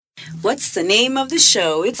What's the name of the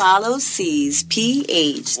show? It follows C's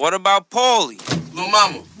PH. What about Paulie? Little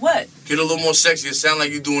mama. What? Get a little more sexy. It sound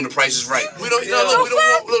like you doing the Price is Right. We don't,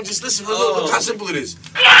 look, just listen for look how simple it is.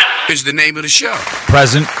 It's the name of the show.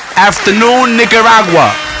 Present. Afternoon,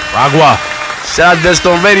 Nicaragua. Shout out to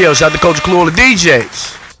Deston Radio. Shout out to Coach Clue, all the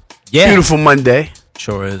DJs. Yeah. Beautiful Monday.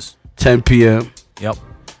 Sure is. 10 p.m. Yep.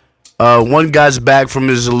 One guy's back from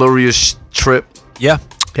his illustrious trip. Yeah.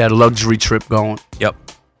 He had a luxury trip going. Yep.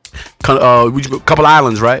 Couple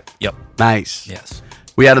islands, right? Yep. Nice. Yes.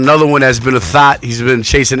 We had another one that's been a thought. He's been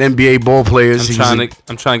chasing NBA ball players.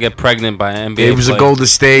 I'm trying to get pregnant by an NBA He was player. at Golden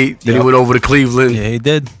State. Then he went over to Cleveland. Yeah, he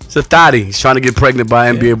did. It's a thotty. He's trying to get pregnant by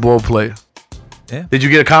an NBA ball player. Yeah. Did you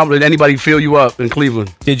get a compliment? Anybody fill you up in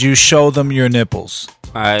Cleveland? Did you show them your nipples?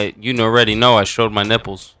 You already know I showed my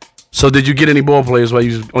nipples. So did you get any ball players while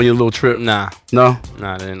you was on your little trip? Nah. No?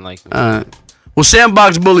 Nah, they didn't like me. All right. Well,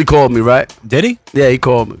 Sandbox Bully called me, right? Did he? Yeah, he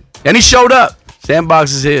called me. And he showed up.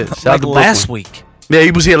 Sandbox is here. Shout out to last Brooklyn. week. Yeah,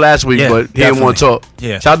 he was here last week, Yeah, but he didn't want to talk.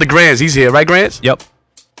 Yeah. Shout out to Grants. He's here, right, Grants? Yep.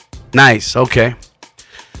 Nice. Okay.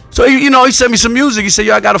 So, he sent me some music. He said,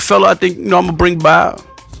 yo, I got a fella I think, I'm going to bring by.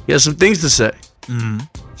 He has some things to say. Mm-hmm.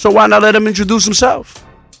 So why not let him introduce himself?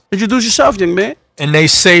 Introduce yourself, young man. And they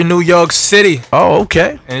say New York City. Oh,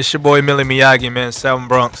 okay. And it's your boy Millie Miyagi, man, South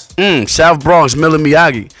Bronx. South Bronx, Millie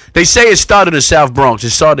Miyagi. They say it started in South Bronx.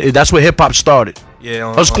 That's where hip-hop started. Yeah.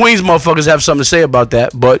 Us Queens motherfuckers have something to say about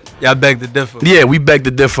that, but... Y'all beg to differ. Yeah, we beg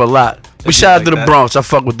to differ a lot. But shout out to the Bronx. I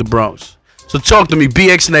fuck with the Bronx. So talk to me,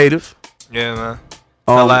 BX native. Yeah, man.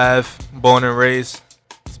 Alive, born and raised.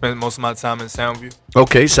 Spent most of my time in Soundview.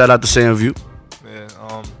 Okay, shout out to Soundview.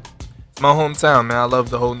 Yeah, it's my hometown, man. I love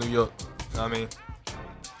the whole New York. You know what I mean?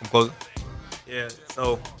 I'm close. Yeah,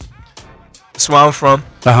 so that's where I'm from.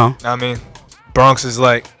 Uh-huh. You know what I mean? Bronx is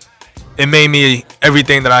like, it made me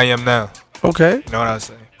everything that I am now. Okay. You know what I'm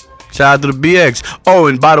saying? Shout out to the BX. Oh,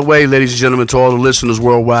 and by the way, ladies and gentlemen, to all the listeners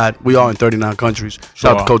worldwide, we are in 39 countries.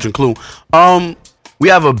 Shout out to Coach and Clue. We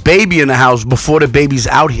have a baby in the house before the baby's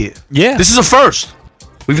out here. Yeah. This is a first.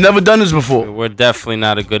 We've never done this before. We're definitely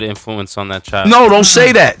not a good influence on that child. No, don't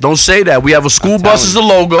say that. Don't say that. We have a school bus as a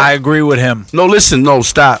logo. I agree with him. No, listen. No,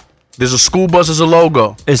 stop. There's a school bus as a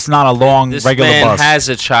logo. It's not a long This regular man bus. has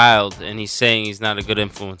a child, and he's saying he's not a good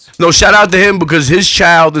influence. No, shout out to him because his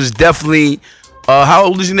child is definitely... how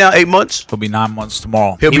old is he now? 8 months? He'll be 9 months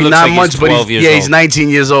tomorrow. He'll He be looks 9 like months, he's but 12 years he's old. 19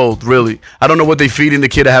 years old, really. I don't know what they feeding the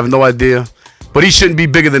kid. I have no idea. But he shouldn't be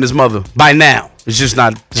bigger than his mother by now. It's just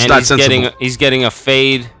not, And not he's sensible. he's getting a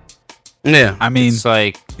fade. Yeah. I mean, It's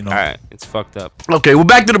like, you know. all right, it's fucked up. Okay, well,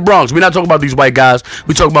 back to the Bronx. We're not talking about these white guys.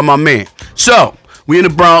 We talking about my man. So, we in the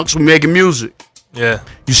Bronx. We making music. Yeah.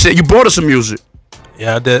 You said you brought us some music.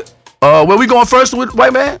 Yeah, I did. Where we going first with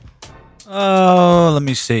white man? Let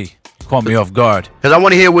me see. Caught me off guard. Because I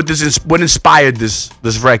want to hear what what inspired this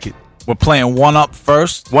record. We're playing One Up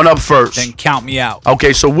first, One Up first. then Count Me Out.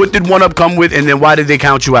 Okay, so what did One Up come with, and then why did they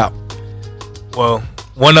count you out? Well,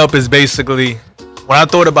 One Up is basically, when I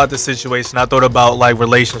thought about the situation, I thought about like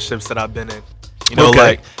relationships that I've been in. You know, Okay.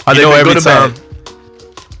 like, Are you they know, been every good or time,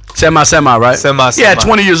 bad? Semi, right? Semi. Yeah,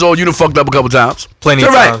 20 years old, you done fucked up a couple times. Plenty It's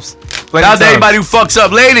of all right. times. Plenty Shout out of to times. everybody who fucks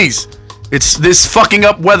up. Ladies, it's this fucking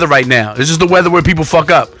up weather right now. This is the weather where people fuck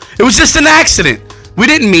up. It was just an accident. We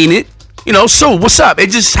didn't mean it. You know, so what's up?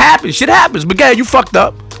 It just happens. Shit happens. But yeah, you fucked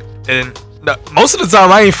up. And most of the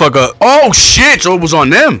time, I ain't fuck up. Oh, shit. So it was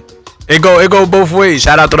on them. It go both ways.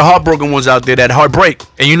 Shout out to the heartbroken ones out there that heartbreak.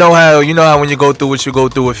 And you know how when you go through what you go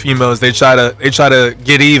through with females, they try to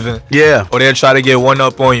get even. Yeah. Or they try to get one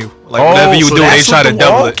up on you. Like whatever you so do, they that's try what to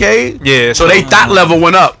double it. Okay. Yeah. So they thought level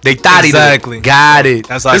went up. They thought Exactly. Got it.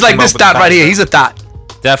 That's how I it's like came this up with thought the right here. concept. He's a thought.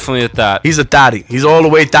 Definitely a thought. He's a thotty. He's all the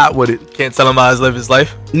way thought with it. Can't tell him how to live his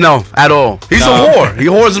life. No, at all. He's a whore. He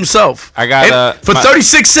whores himself. I got for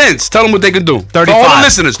 36 cents. Tell them what they can do. 35. For all the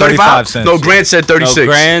listeners, 35 cents. No, Grant said 36. No,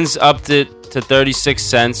 Grand's upped it to 36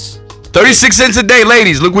 cents. 36 cents a day,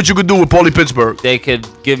 ladies. Look what you could do with Paulie Pittsburgh. They could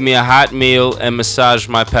give me a hot meal and massage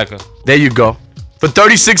my pecker. There you go. For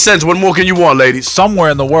 36 cents, what more can you want, ladies?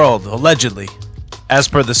 Somewhere in the world, allegedly, as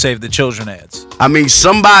per the Save the Children ads. I mean,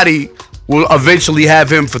 somebody will eventually have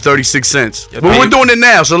him for 36 cents. Yep. But we're doing it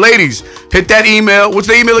now. So, ladies, hit that email. What's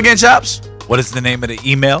the email again, Chops? What is the name of the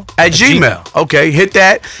email? At Gmail. Okay, hit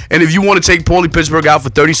that. And if you want to take Paulie Pittsburgh out for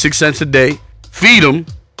 36 cents a day, feed him.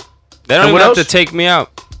 They don't And even what have else? to take me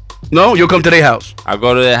out. No, you'll come to their house. I'll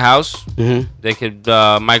go to their house. Mm-hmm. They could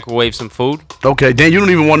microwave some food. Okay, then you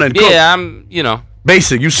don't even want nothing cooked. Yeah, I'm,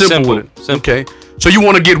 Basic. You simple with it. Simple. Okay. So you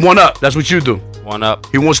want to get one up. That's what you do. One up.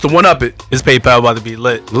 He wants to one up it. His PayPal about to be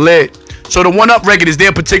lit. Lit. So the one up record, is there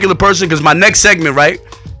a particular person? Because my next segment, right,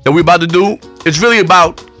 that we're about to do, it's really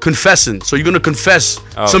about confessing. So you're gonna confess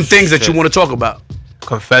some things that you want to talk about.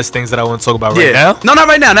 Confess things that I want to talk about right now? No, not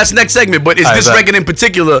right now. That's the next segment. But is this record in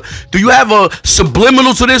particular, do you have a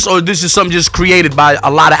subliminal to this, or this is something just created by a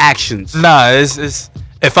lot of actions? Nah, it's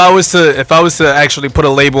if I was to actually put a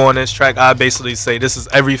label on this track, I'd basically say this is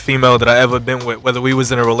every female that I ever been with, whether we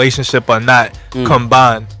was in a relationship or not,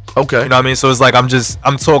 combined. Okay. You know what I mean? So it's like I'm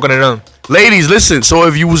talking to them. Ladies, listen. So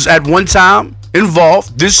if you was at one time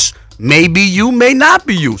involved, this may be you, may not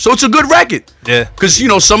be you. So it's a good record. Yeah. Because, you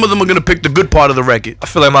know, some of them are going to pick the good part of the record. I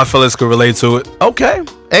feel like my fellas could relate to it. Okay.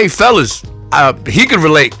 Hey, fellas, he could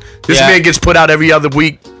relate. This man gets put out every other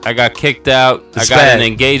week. I got kicked out. I got an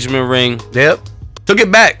engagement ring. Yep. Took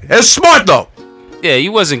it back. It's smart, though. Yeah,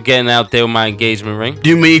 you wasn't getting out there with my engagement ring.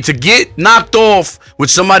 You mean to get knocked off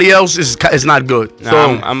with somebody else is not good. Nah,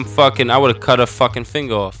 so I'm fucking. I would have cut a fucking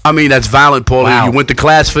finger off. I mean, that's violent, Paulie. Wow. You went to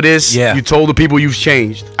class for this. Yeah. You told the people you've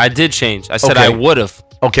changed. I did change. I said Okay. I would have.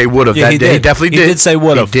 Okay, would have. Yeah, he did. He definitely He did. did say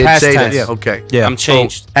would've. He did Past say tense. that. Yeah. Okay. Yeah. I'm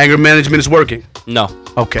changed. So, anger management is working. No.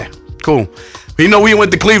 Okay. Cool. You know, we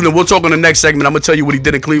went to Cleveland. We'll talk on the next segment. I'm gonna tell you what he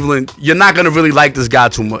did in Cleveland. You're not gonna really like this guy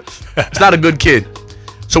too much. It's not a good kid.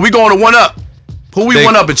 So we going to one up. Who we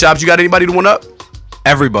one up in, Chops? You got anybody to one up?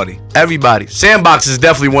 Everybody. Everybody. Sandbox is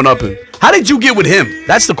definitely one upping. How did you get with him?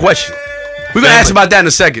 That's the question. We're gonna ask about that in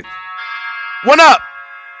a second. One up.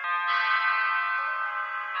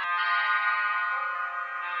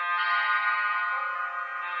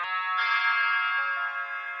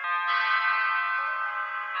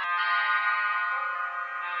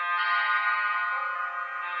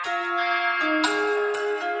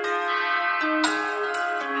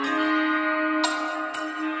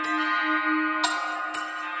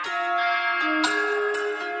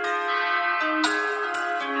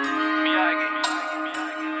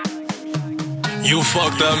 You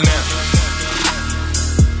fucked up now.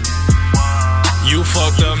 You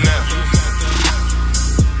fucked up now.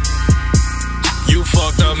 You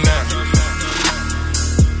fucked up now.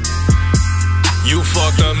 You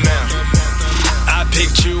fucked up now. I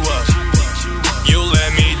picked you up. You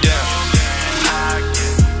let me down.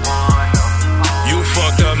 You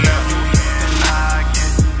fucked up now.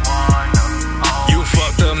 You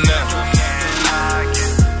fucked up now.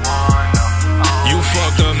 You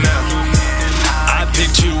fucked up now.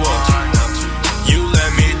 Picked you up, you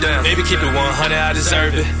let me down. Baby, keep it 100, I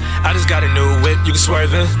deserve it. I just got a new whip, you can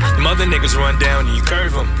swerve in. Them other niggas run down and you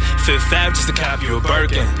curve them. Fifth Ave just to cop you a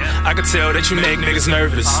Birkin. I can tell that you make niggas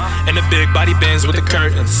nervous. And the big body bends with the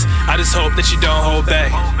curtains. I just hope that you don't hold back.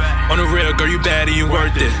 On the real, girl, you bad and you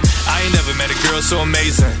worth it. I ain't never met a girl so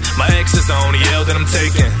amazing. My ex is the only L that I'm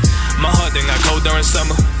taking. My heart done got cold during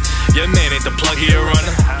summer. Your man ain't the plug, he a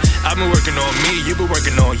runner. I've been working on me, you been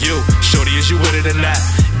working on you. Shorty, is you with it or not?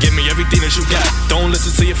 Give me everything that you got. Don't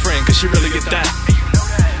listen to your friend, cause she really get that.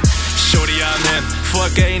 Shorty, I'm him.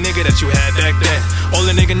 Fuck a nigga that you had back then. All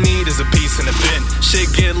a nigga need is a piece in the bin. Shit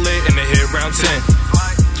get lit and they hit round 10.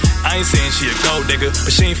 I ain't saying she a gold nigga,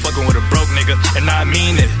 but she ain't fucking with a broke nigga, and I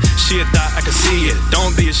mean it. She a thought, I can see it.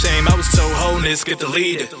 Don't be ashamed, I was so wholeness, get the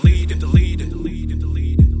lead it.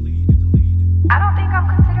 I don't think I'm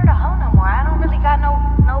considered a hoe no more. I don't really got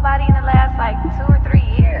nobody in the last like 2 or 3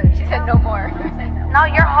 years. She said no more. No,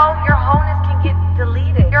 your wholeness can get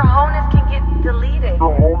deleted. Your wholeness can get deleted.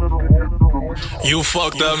 You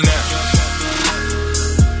fucked up now.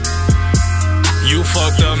 You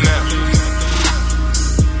fucked up now.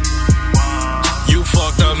 You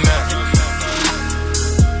fucked up now.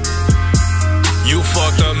 You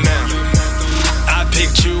fucked up now. I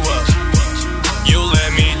picked you up. You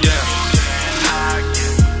let me down.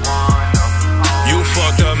 You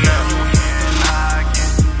fucked up now.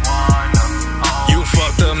 You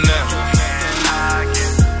fucked up now.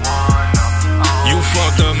 You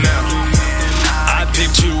fucked up now. I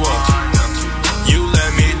picked you up. You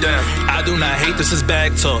let me down. I do not hate this is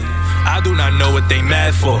bad talk. I do not know what they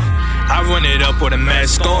mad for. I run it up with a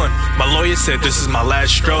mask on. My lawyer said this is my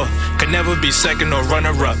last straw. Could never be second or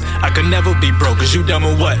runner-up. I could never be broke, cause you done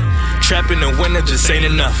with what? Trapping the winter just ain't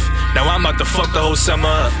enough. Now I'm about to fuck the whole summer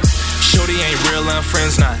up. Shorty ain't real and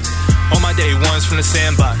friends not. On my day ones from the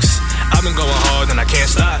sandbox. I've been going hard and I can't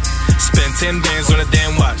stop. Spend 10 bands on a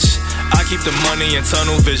damn watch. I keep the money in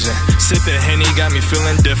tunnel vision. Sipping Henny got me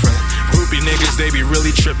feeling different. Groupie niggas, they be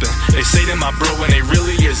really tripping. They say that my bro when they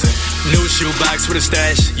really isn't. New shoebox with a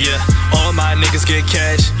stash, yeah. All my niggas get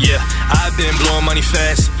cash, yeah. I've been blowing money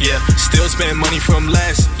fast, yeah. Still spend money from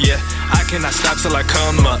last, yeah. I cannot stop till I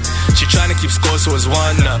come up. She tryna keep score so it's 1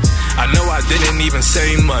 up. I know I didn't even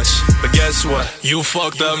say much, but guess what? You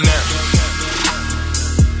fucked up now.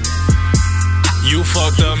 You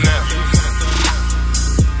fucked up now.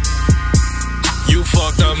 You fucked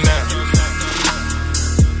fucked up now.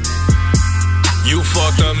 You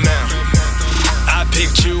fucked up now. I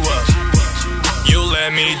picked you up. You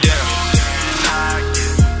let me down.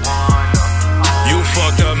 You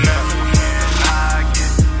fucked up now.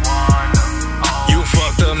 You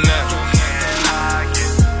fucked up now.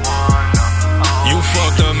 You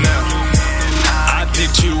fucked up now. I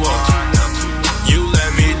picked you up. You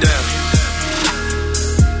let me down.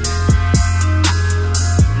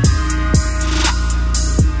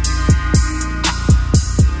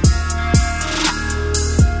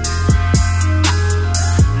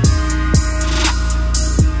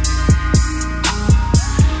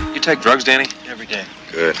 You take drugs, Danny? Every day.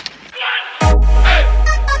 Good.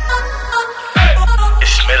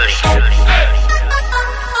 It's Millie.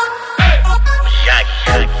 Yak.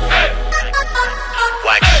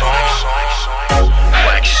 Wax song.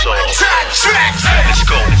 Wax song. Let's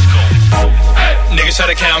go. Niggas try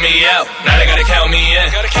to count me out, now they gotta count me in.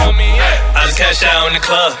 I just cashed out in the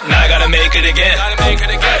club, now I gotta make it again.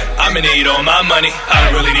 I'ma need all my money, I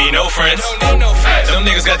don't really need no friends. Them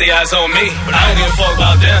niggas got their eyes on me, but I don't give a fuck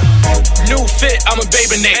about them. New fit, I'm a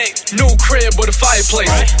baby Nate. New crib with a fireplace.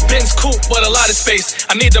 Benz coupe with a lot of space.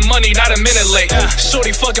 I need the money, not a minute late.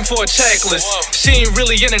 Shorty fucking for a checklist. She ain't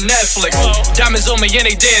really into Netflix. Diamonds on me and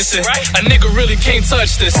they dancing. A nigga really can't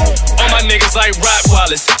touch this. All my niggas like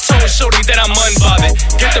Rottweilers. Told Shorty that I'm unbothered.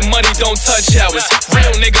 Get the money, don't touch ours.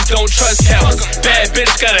 Real niggas don't trust cowards. Bad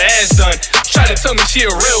bitch got her ass done. Try to tell me she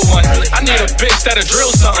a real one. I need a bitch that'll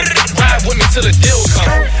drill something. Ride with me till the deal come.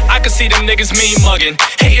 I can see them niggas mean mugging.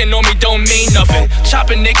 Hating on me don't mean nothing.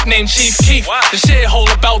 Chopping nickname Chief Keef. The shit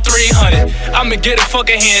hold about 300. I'ma get a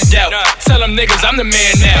fucking handout. Tell them niggas I'm the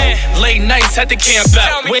man now. Late nights at the camp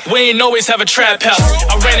out. We ain't always have a trap house.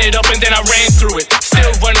 I ran it up and then I ran through it.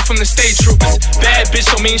 Still running from the state troopers. Bad bitch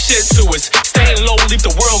don't mean shit to us. Staying low, leave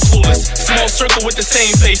the world clueless. Small circle with the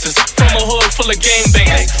same faces. From a hood full of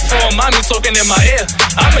gangbangers. For a mommy talking in my ear,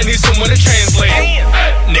 I'ma need someone to translate.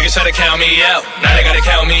 Niggas try to count me out, now they gotta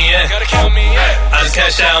count me in. I just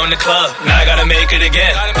cashed out in the club, now I gotta make it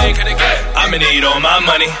again. I'ma need all my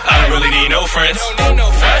money, I don't really need no friends.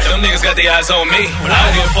 Them niggas got their eyes on me, but I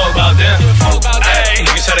don't give a fuck about them.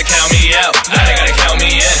 Niggas try to count me out, now they gotta count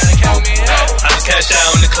me in. I just cashed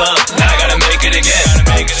out in the club, now I gotta make it again.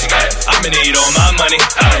 I'ma need all my money,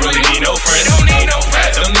 I don't really need no friends.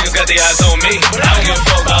 Them niggas got their eyes on me, but I don't give a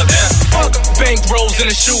fuck about them. Bank rolls in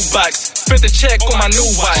a shoebox. Spent the check on my new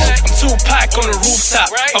watch. I'm Tupac on the rooftop.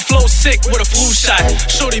 I flow sick with a flu shot.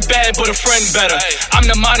 Shorty bad, but a friend better. I'm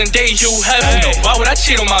the modern day Hugh Hefner. Why would I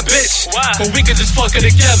cheat on my bitch? But we could just fuck her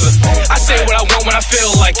together. I say what I want when I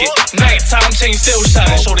feel like it. Nighttime chain still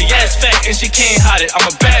shining. Shorty ass fat and she can't hide it. I'm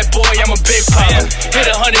a bad boy, I'm a big problem. Hit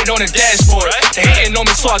 100 on the dashboard. They hating on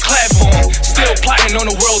me, so I clap for 'em. Still plotting on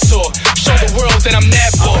the world tour. Show the world that I'm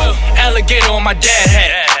that boy. Alligator on my dad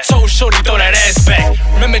hat. Told Shorty throw that ass back.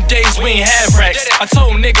 Remember days we ain't have racks. I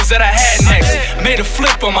told niggas that I had next. Made a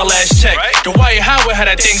flip on my last check. The Dwight Howard had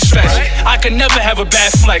that thing stretched. I could never have a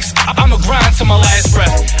bad flex. I'ma grind to my last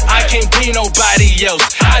breath. I can't be nobody else.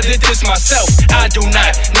 I did this myself. I do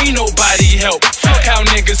not need nobody help. Fuck how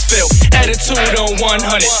niggas feel. Attitude on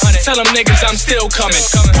 100. Tell them niggas I'm still coming.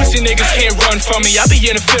 Pussy niggas can't run from me. I be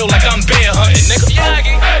in the field like I'm bear hunting, nigga.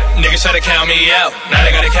 Niggas try to count me out. Now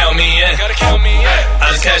they gotta count me in.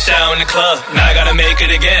 I just cashed out in the club. Now I gotta make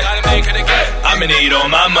it again. I'ma need all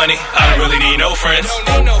my money. I don't really need no friends.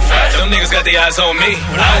 Them niggas got their eyes on me,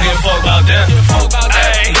 but I don't give a fuck about them.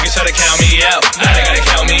 Niggas try to count me out. Now they gotta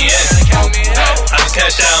count me in. I just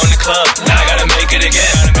cashed out in the club. Now I gotta make it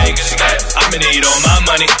again. I'ma need all my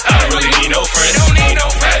money. I don't really need no friends.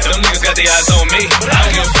 Them niggas got their eyes on me, but I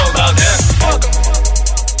don't give a fuck about them.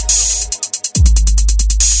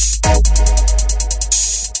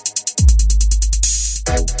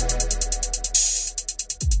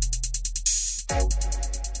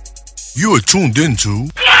 You are tuned into.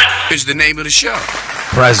 Is the name of the show.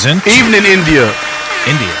 Present. Evening India.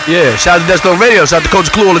 Yeah, shout out to Desto Radio. Shout out to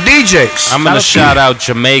Coach Clue, all the DJs. I'm going to shout out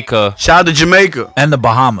Jamaica. Shout out to Jamaica. And the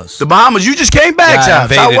Bahamas. The Bahamas. You just came back,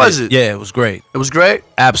 Chops. How was it? Yeah, it was great. It was great?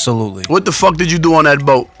 Absolutely. What the fuck did you do on that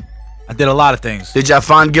boat? I did a lot of things. Did y'all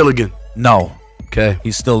find Gilligan? No. Okay.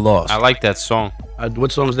 He's still lost. I like that song.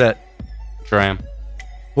 What song is that? Dram.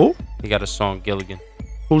 Who? He got a song, Gilligan.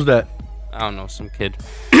 Who's that? I don't know, some kid.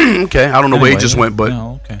 Okay, I don't know where he just went, but.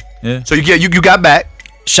 No, okay. Yeah. So you got back.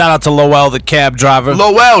 Shout out to Lowell, the cab driver.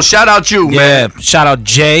 Lowell, shout out you, man. Yeah, shout out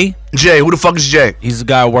Jay. Jay, who the fuck is Jay? He's the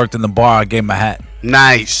guy who worked in the bar. I gave him a hat.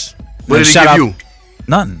 Nice. What did he shout give out- you?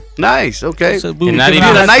 Nothing. Nice, okay. So You're not You're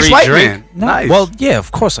even a a nice free white drink. man. No, Nice. well, yeah,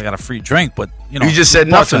 of course I got a free drink, but you know. You just said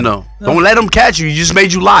nothing, bartender. though. Don't let them catch you. You just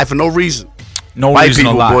made you lie for no reason. No White reason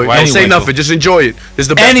people, to lie. boy. Don't say Anyway. nothing. Just enjoy it. This is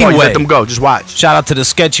the best part. You let them go. Just watch. Shout out to the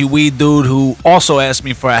sketchy weed dude who also asked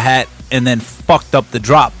me for a hat and then fucked up the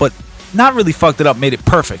drop, but not really fucked it up, made it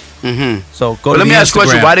perfect. Mm-hmm. So go But to let me the ask you a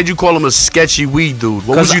question. Instagram. Why did you call him a sketchy weed dude?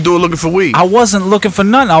 What 'Cause was you doing looking for weed? I wasn't looking for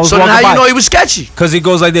nothing. I was So then walking how by. you know he was sketchy? Because he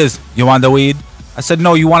goes like this. You want the weed? I said,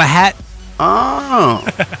 no, you want a hat? Oh.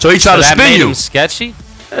 So he tried to that spin made you. him sketchy?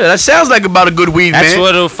 Yeah, that sounds like about a good weed, That's man.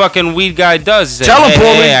 what a fucking weed guy does. He said, Tell him, hey,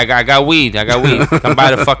 Paulie. hey, I got weed. I got weed. Come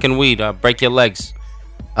buy the fucking weed. I'll break your legs.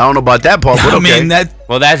 I don't know about that part, but I okay. mean, that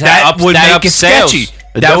Well, that would that make ups it sales. sketchy.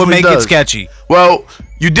 It That would definitely make does. it sketchy. Well,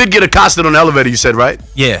 you did get accosted on the elevator, you said, right?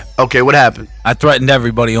 Yeah. Okay, what happened? I threatened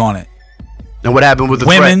everybody on it. And what happened with the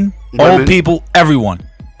Women, threat? old people, everyone.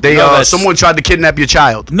 They No, that's- someone tried to kidnap your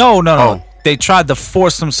child. No. Oh. They tried to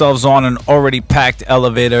force themselves on an already packed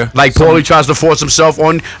elevator. Like Paulie tries to force himself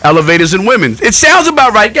on elevators and women. It sounds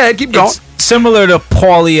about right. Yeah, keep going. It's similar to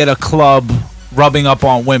Paulie at a club rubbing up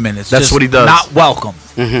on women. It's That's just what he does. not welcome.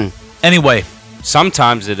 Mm-hmm. Anyway,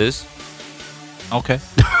 Sometimes it is. okay.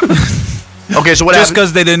 Okay, so what Just happened?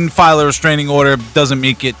 because they didn't file a restraining order doesn't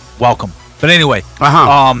make it welcome. But anyway,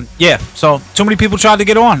 yeah. So too many people tried to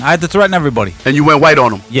get on. I had to threaten everybody. And you went white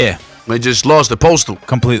on them. Yeah, They just lost the postal.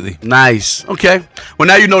 completely. Nice. Okay. Well,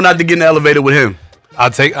 now you know not to get in the elevator with him.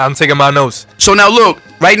 I'm taking my notes. So now look,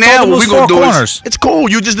 right now Told him what it we was gonna four do corners. is it's cool.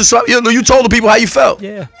 You just decide. You told the people how you felt.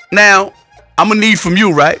 Yeah. Now I'm gonna need from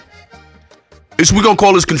you, right? It's we gonna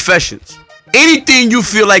call this confessions. Anything you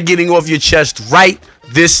feel like getting off your chest right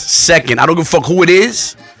this second. I don't give a fuck who it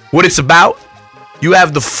is, what it's about. You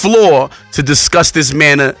have the floor to discuss this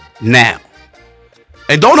manner now.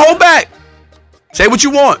 And don't hold back. Say what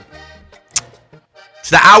you want. It's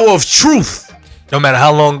the hour of truth. No matter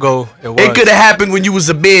how long ago it was. It could have happened when you was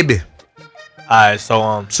a baby. Alright,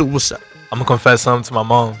 so So what's up? I'm gonna confess something to my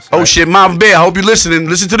mom. Oh shit, Mama Bear, I hope you're listening.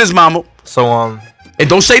 Listen to this, Mama. So And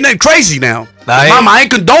don't say nothing crazy now. Nah, I ain't- Mama, I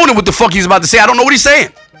ain't condoning what the fuck he's about to say. I don't know what he's saying.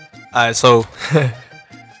 alright, so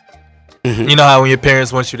you know how when your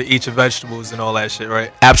parents want you to eat your vegetables and all that shit,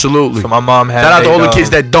 right? Absolutely. So my mom had Shout out to all the made, kids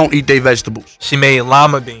that don't eat their vegetables. she made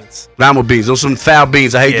lima beans. Lima beans. Those some foul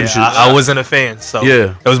beans. I hate them shits. I wasn't a fan, so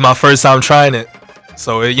Yeah. it was my first time trying it.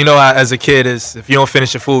 So you know, as a kid, is if you don't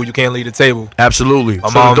finish your food, you can't leave the table. Absolutely. My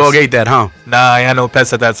So the mom's- dog ate that, huh? Nah, I had no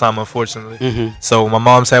pets at that time, unfortunately. Mhm. So my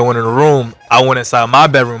mom's had one in the room. I went inside my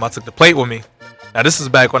bedroom. I took the plate with me. Now this is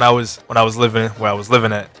back when I was living where I was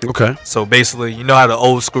living at. Okay. So basically, you know how the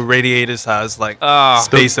old school radiators has like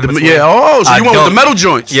space in between. Yeah. Oh, so I you went with the dumped- metal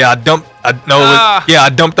joints? Yeah, I dumped. I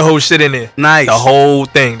dumped the whole shit in there. Nice. The whole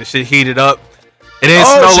thing. The shit heated up. It didn't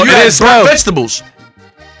Oh, smell. so you it had didn't smell. burnt vegetables.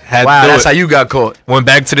 Had Wow, to do that's it. how you got caught. Went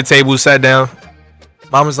back to the table, sat down.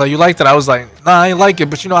 Mom was like, "You liked it?" I was like, "Nah, I ain't like it,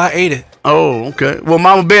 but you know, I ate it." Oh, okay. Well,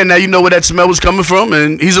 Mama Bear, now you know where that smell was coming from,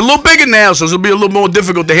 and he's a little bigger now, so it'll be a little more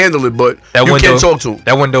difficult to handle it. But That you window, can't talk to him.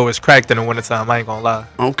 That window is cracked in the wintertime. I ain't gonna lie.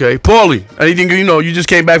 Okay, Paulie. Anything you just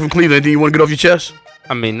came back from Cleveland? Anything you want to get off your chest?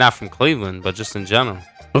 I mean, not from Cleveland, but just in general.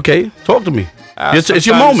 Okay, talk to me. It's your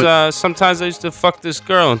Sometimes, moment. Sometimes I used to fuck this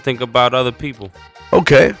girl and think about other people.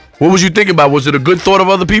 Okay. What was you thinking about? Was it a good thought of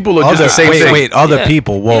other people or just the same thing? Yeah.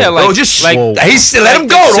 people. Whoa. Yeah, like, Oh, just like, let him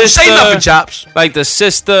go. the Don't say nothing, Chops. Like the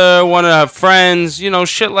sister, one of her friends,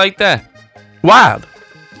 shit like that. Wild.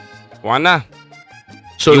 Why not?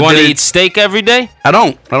 So you want to did it- eat steak every day? I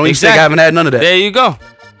don't eat steak. I haven't had none of that. There you go.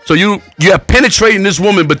 So you have penetrating this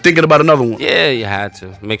woman, but thinking about another one. Yeah, you had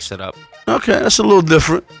to mix it up. Okay, that's a little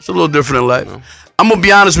different. It's a little different in life. I'm gonna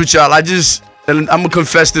be honest with y'all. And I'm gonna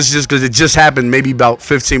confess this just because it just happened maybe about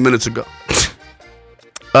 15 minutes ago.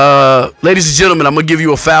 Ladies and gentlemen, I'm gonna give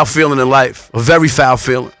you a foul feeling in life, a very foul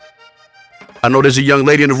feeling. I know there's a young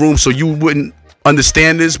lady in the room, so you wouldn't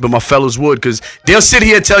understand this, but my fellas would, because they'll sit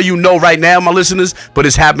here and tell you no right now, my listeners, but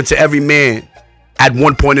it's happened to every man at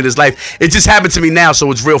one point in his life. It just happened to me now,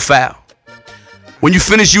 so it's real foul. When you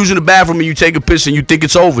finish using the bathroom and you take a piss and you think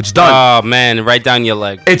it's over, it's done. Oh man, right down your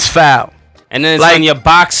leg. It's foul. And then it's Like, on your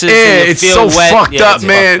boxes. Yeah, and you it's feel so wet. fucked Yeah, up, it's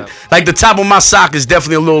man. fucked up. Like the top of my sock is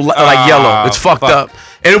definitely a little like yellow. It's fucked fuck. up.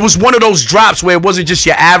 And it was one of those drops where it wasn't just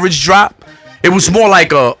your average drop. It was more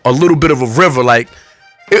like a little bit of a river. Like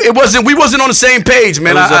it wasn't. We wasn't on the same page,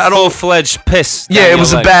 man. It was I a don't. full-fledged piss. Yeah, down it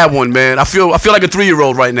was your a leg. bad one, man. I feel like a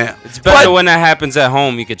 3-year-old right now. It's better when that happens at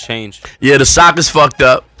home. You could change. Yeah, the sock is fucked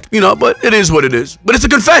up. But it is what it is. But it's a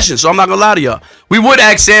confession, so I'm not gonna lie to y'all. We would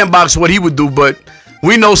ask Sandbox what he would do, but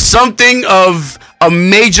we know something of a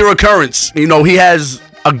major occurrence. He has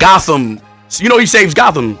a Gotham. He saves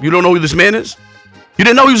Gotham. You don't know who this man is? You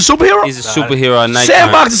didn't know he was a superhero? He's a superhero at night.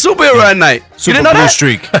 Sandbox is a superhero at night. You didn't know that?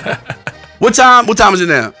 Streak. What time is it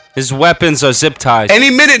now? His weapons are zip ties. Any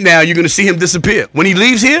minute now, you're gonna see him disappear. When he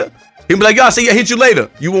leaves here, He'll be like, yo, I say, yeah, hit you later.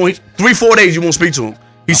 You won't, 3-4 days, you won't speak to him.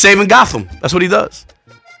 He's saving Gotham. That's what he does.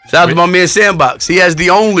 Shout out to my man Sandbox. He has the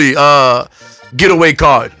only getaway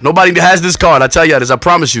card. Nobody has this card. I tell you this. I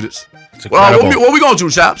promise you this. Well, what we going to,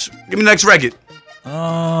 Chops? Give me the next record.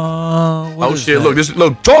 Oh shit! That?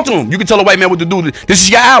 Look, talk to him. You can tell a white man what to do. This is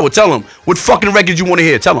your hour. Tell him what fucking records you want to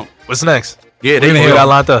hear. Tell him. What's next? Yeah, they got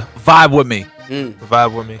lined up. Vibe with me.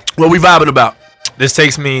 Vibe with me. What we vibing about? This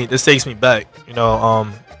takes me back. You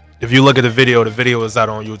know, if you look at the video is out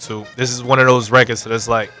on YouTube. This is one of those records that's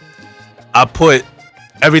like, I put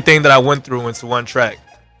everything that I went through into one track.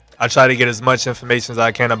 I try to get as much information as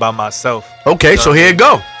I can about myself. Okay, so here you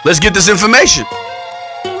go. Let's get this information.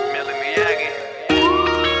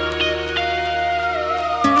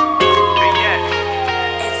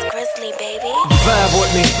 Vibe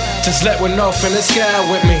with me, just let one off in the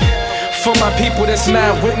sky with me. For my people that's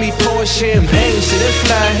not with me, pour champagne, shit if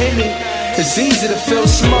not Henny. It's easy to feel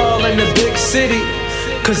small in the big city,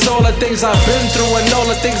 cause all the things I've been through and all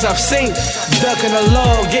the things I've seen. Ducking the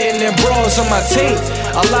law, getting them bras on my team.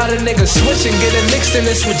 A lot of niggas switching, getting mixed in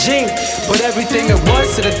this regime. But everything it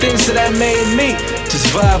was to the things that made me. Just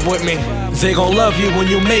vibe with me. They gon' love you when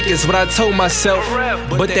you make it's what I told myself.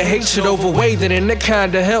 But the hatred overweighed it and it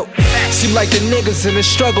kinda helped. Seem like the niggas in the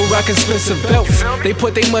struggle rockin' expensive belts. They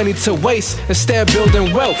put their money to waste instead of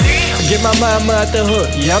building wealth. Get my mama out the hood,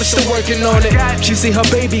 yeah, I'm still working on it. She see her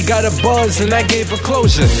baby got a buzz and I gave her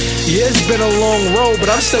closure. Yeah, it's been a long road, but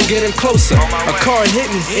I'm still getting closer. A car hit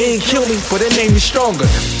me, it ain't killed me, but it made me stronger.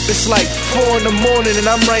 It's like 4 in the morning and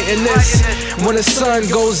I'm writing this. When the sun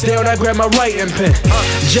goes down, I grab my writing pen.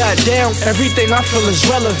 Jot down everything I feel is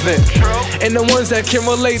relevant. And the ones that can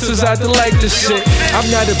relate to's out to like this shit. I'm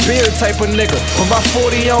not a beer type of nigga. Put my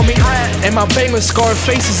 40 on me and my banging scarred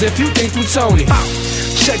faces if you think you Tony.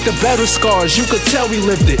 Check the battle scars, you could tell we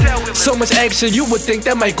lived it. So much action, you would think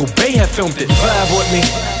that Michael Bay had filmed it. Vibe with me,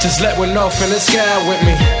 just let one off in the sky with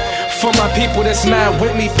me. For my people that's not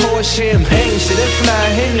with me, pour champagne, shit if not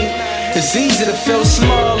Henny. It's easy to feel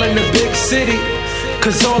small in the big city,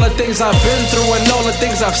 cause all the things I've been through and all the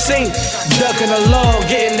things I've seen. Ducking the law,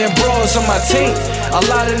 getting them bras on my team. A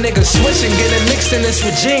lot of niggas switching, getting mixed in this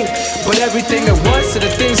regime. But everything it was to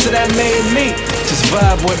the things that made me. Just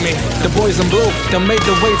vibe with me. The boys in blue, they made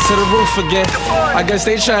the way to the roof again. I guess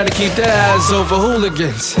they trying to keep their eyes over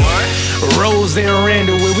hooligans. Rose and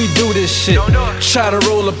Randall, where we do this shit. Try to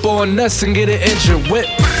roll up on us and get an injured whip.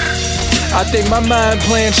 I think my mind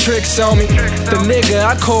playing tricks on me. The nigga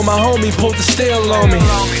I call my homie pulled the steel on me.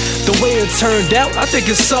 The way it turned out, I think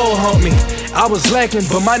his soul haunt me. I was lacking,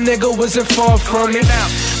 but my nigga wasn't far from me.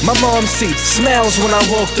 My mom sees smiles when I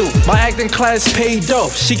walk through. My acting class paid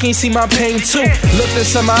off, she can see my pain too. Looked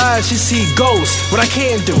inside my eyes, she see ghosts, what I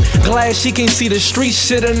can do. Glad she can see the street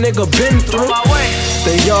shit a nigga been through.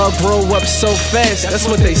 They all grow up so fast, that's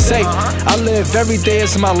what they say. I live every day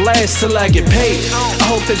as my last till I get paid. I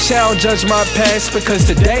hope the child judge my past, because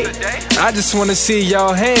today I just wanna see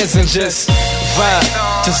y'all hands and just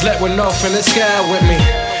vibe. Just let one off in the sky with me.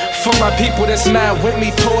 For my people that's not with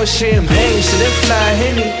me, pour champagne, shit if not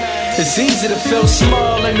Henny. It's easy to feel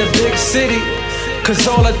small in the big city, cause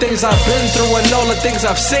all the things I've been through and all the things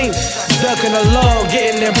I've seen. Ducking the law,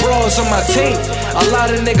 getting them bras on my team. A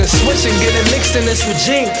lot of niggas switching, getting mixed in this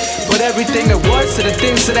regime. But everything it was to the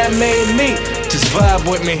things that made me. Just vibe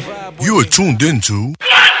with me. You are tuned into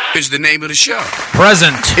is the name of the show.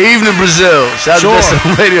 Present. Evening Brazil. Shout out to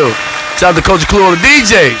Best Radio. Shout out to Culture Clue on the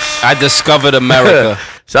DJs. I discovered America.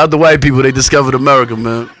 Shout out to white people. They discovered America,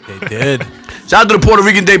 man. They did. Shout out to the Puerto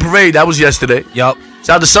Rican Day Parade. That was yesterday. Yup. Shout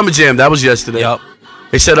out to Summer Jam. That was yesterday. Yup.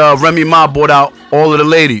 They said Remy Ma bought out all of the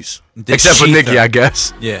ladies. Except for Nicki, I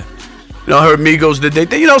guess. Yeah. You know, I heard Migos did their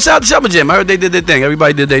thing. You know, shout out to Summer Jam. I heard they did their thing.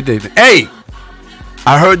 Everybody did their thing. Hey!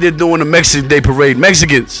 I heard they're doing the Mexican Day Parade.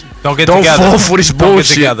 Mexicans, don't fall for this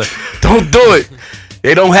bullshit. Don't do it.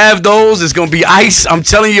 They don't have those. It's gonna be ice. I'm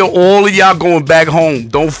telling you, all of y'all going back home.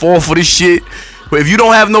 Don't fall for this shit. But if you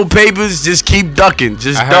don't have no papers, just keep ducking.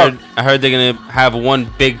 I heard they're gonna have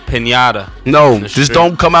one big piñata. No, just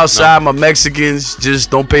don't come outside, my Mexicans. Just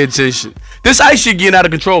don't pay attention. This ice shit getting out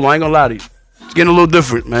of control. I ain't gonna lie to you. It's getting a little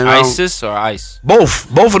different, man. ISIS or ICE? Both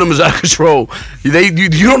of them is out of control. You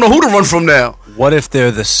don't know who to run from now. What if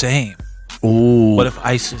they're the same? Ooh. What if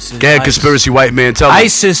ISIS is Get ICE? Conspiracy white man, tell me.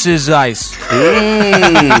 ISIS is ICE.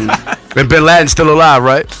 And Bin Laden's still alive,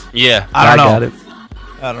 right? Yeah. I don't know. got it.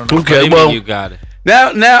 I don't know. Okay, well, you got it.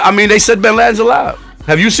 Now, I mean, they said Bin Laden's alive.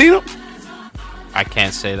 Have you seen him? I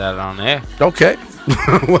can't say that on air. Okay.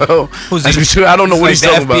 Well, Who's that's he? between, I don't know He's what like he's the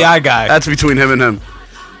talking FBI about. guy. That's between him and him.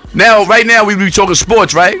 Now, right now, we be talking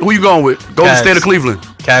sports, right? Who you going with? Golden State of Cleveland.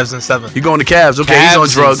 Cavs in 7. You going to Cavs? Okay, Cavs he's on in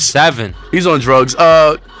drugs. 7. He's on drugs.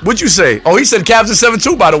 What'd you say? Oh, he said Cavs in 7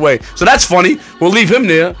 too, by the way. So that's funny. We'll leave him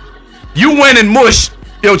there. You went and mushed.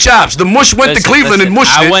 Yo, Chops, the mush went to Cleveland and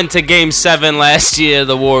mushed it. I went to Game 7 last year.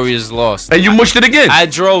 The Warriors lost. And you mushed it again. I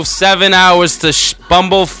drove 7 hours to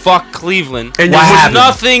bumblefuck Cleveland. And what happened?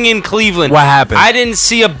 Nothing in Cleveland. What happened? I didn't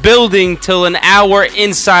see a building till an hour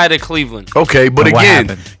inside of Cleveland. Okay, but And what again,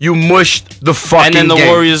 happened? you mushed the fucking And then the game.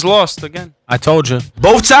 Warriors lost again. I told you.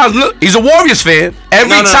 Both times, look, he's a Warriors fan.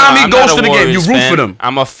 Every time he I'm goes not to a the game, you Warriors root fan. for them.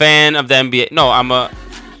 I'm a fan of the NBA. No,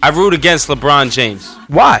 I root against LeBron James.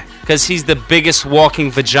 Why? Because he's the biggest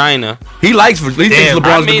walking vagina. He thinks LeBron's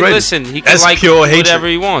I the mean, greatest. listen, he can That's like pure whatever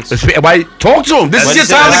hatred. he wants. Why? Talk to him. This is your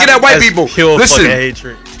time to get at white That's people. Pure Listen, fucking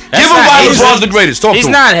hatred. give him why LeBron's the greatest. Talk to He's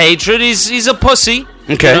him. not hatred. He's a pussy.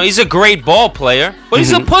 Okay. You know, he's a great ball player, but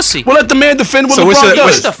he's a pussy. Well, let the man defend what So what's LeBron your-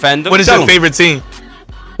 does. Defend him. What is Tell your him. favorite team?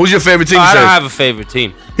 Who's your favorite team? I you don't say? have a favorite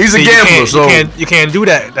team. He's a See, gambler, so you can't do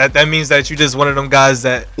that. That means that you just one of them guys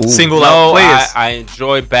that single out No, players. I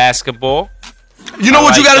enjoy basketball. you know I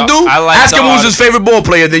what you like got to the- do? I like Ask him the who's his favorite ball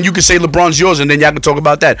player. Then you can say LeBron's yours, and then y'all can talk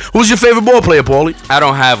about that. Who's your favorite ball player, Paulie? I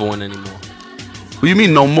don't have one anymore. What do you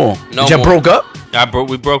mean no more? No y'all more. broke up?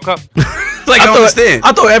 We broke up. Like I don't understand.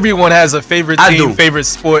 I thought everyone has a favorite I team, do. favorite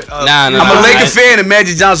sport. Nah, I'm a Laker fan, and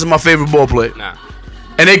Magic Johnson's my favorite ball player. Nah.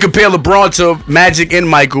 And they compare LeBron to Magic and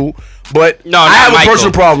Michael, but No, I not have Michael. a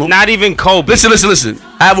personal problem. Not even Kobe. Listen.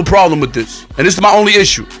 I have a problem with this, and this is my only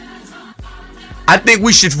issue. I think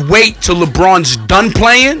we should wait till LeBron's done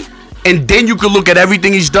playing, and then you can look at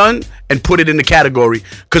everything he's done and put it in the category.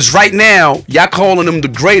 Because right now, y'all calling him the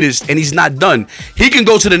greatest, and he's not done. He can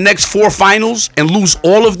go to the next 4 finals and lose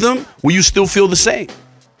all of them. Will you still feel the same?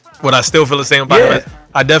 Would I still feel the same about him?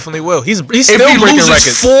 I definitely will. He's If still he breaking loses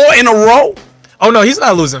records. 4 in a row, Oh no, he's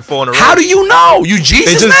not losing 4 in a row. how do you know? You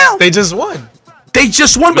Jesus now? They just won. They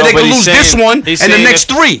just won, but No, they can he's lose this saying- one and he's the saying next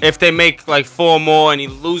 3. If they make like 4 more and he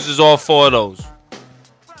loses all 4 of those.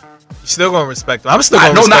 You still gonna respect him. I'm still I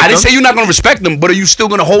gonna respect didn't him. say you're not going to respect them, but are you still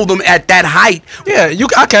going to hold them at that height Yeah,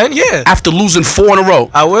 I can. Yeah, after losing 4 in a row?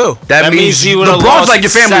 I will. That means he would've LeBron's lost like your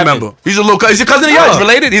family 7. member. He's a little. He's your cousin of yours.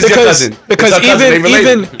 Related? He's your cousin. Because He's our cousin. They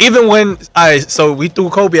related. even when so we threw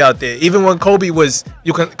Kobe out there. Even when Kobe was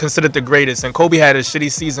considered the greatest, and Kobe had a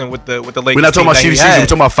shitty season with the Lakers. We're not talking about shitty season. We're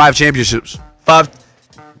talking about 5 championships. 5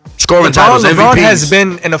 scoring titles. LeBron MVPs. has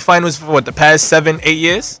been in the finals for the past 7-8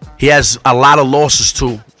 years. He has a lot of losses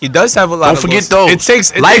too. He does have a lot. Don't of forget losses.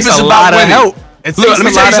 those. It life takes is a about lot of winning. help. Look, let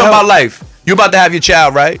me tell you something about life. You're about to have your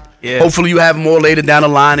child, right? Yeah. Hopefully you have more later down the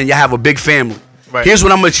line, and you have a big family. Right. Here's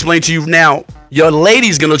what I'm gonna explain to you now. Your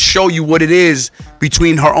lady's gonna show you what it is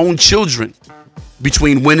between her own children,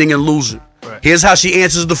 between winning and losing. Right. Here's how she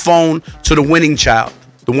answers the phone to the winning child,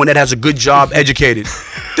 the one that has a good job, educated.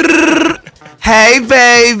 Hey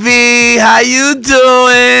baby, how you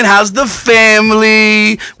doing? How's the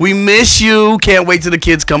family? We miss you. Can't wait till the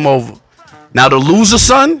kids come over. Now the loser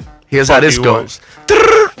son, here's how this goes.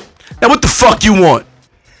 Now what the fuck you want?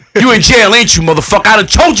 You in jail, ain't you, motherfucker? I done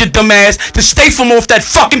told you, dumbass, to stay from off that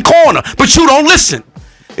fucking corner, but you don't listen.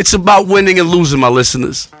 It's about winning and losing, my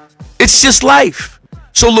listeners. It's just life.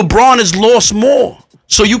 So LeBron has lost more.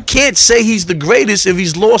 So you can't say he's the greatest if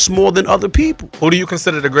he's lost more than other people. Who do you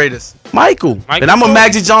consider the greatest? Michael. And I'm a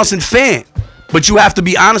Magic Johnson fan. But you have to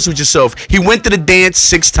be honest with yourself. He went to the dance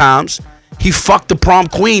 6 times. He fucked the prom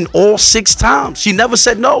queen all 6 times. She never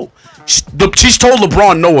said no. She's told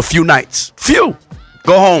LeBron no a few nights. Few.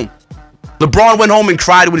 Go home. LeBron went home and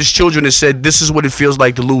cried with his children and said, this is what it feels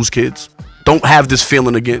like to lose, kids. Don't have this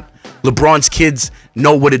feeling again. LeBron's kids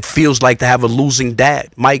know what it feels like to have a losing dad.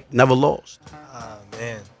 Mike never lost.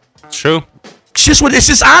 Man. True. It's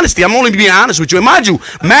just honesty. I'm only being honest with you. And mind you,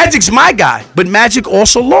 Magic's my guy, but Magic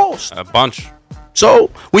also lost. A bunch. So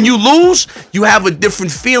when you lose, you have a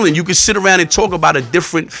different feeling. You can sit around and talk about a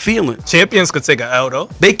different feeling. Champions could take an L though.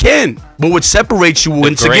 They can. But what separates you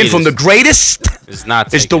once again from the greatest is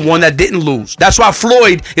the one that didn't lose. That's why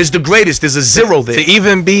Floyd is the greatest. There's a 0 there. To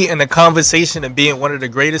even be in the conversation and being one of the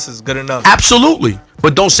greatest is good enough. Absolutely.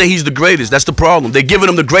 But don't say he's the greatest. That's the problem. They're giving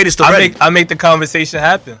him the greatest already. I make the conversation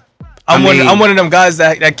happen. I'm one of them guys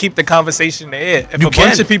that keep the conversation in the air. If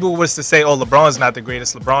bunch of people was to say, "Oh, LeBron's not the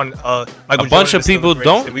greatest," Michael a bunch of people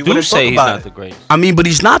do say he's not the greatest. I mean, but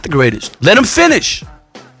he's not the greatest. Let him finish.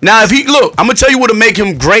 Now, if he look, I'm gonna tell you what'll make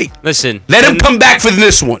him great. Listen, let him come back for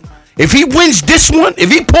this one. If he wins this one,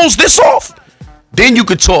 if he pulls this off, then you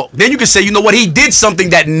could talk. Then you could say, you know what, he did something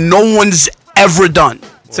that no one's ever done.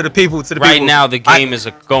 To the people. Right now, the game is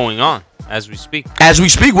going on. as we speak. As we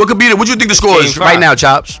speak, what could be? What do you think the score is right now,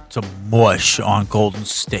 Chops? It's a mush on Golden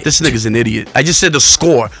State. This nigga's an idiot. I just said the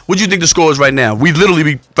score. What do you think the score is right now? We literally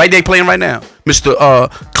be right there playing right now, Mr.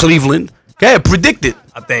 Cleveland. Go ahead, predict it.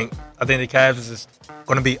 I think the Cavs is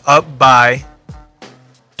going to be up by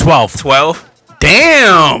 12. 12.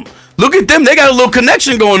 Damn. Look at them. They got a little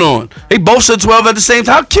connection going on. They both said 12 at the same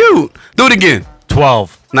time. How cute. Do it again.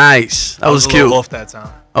 12. Nice. That was a cute. little off that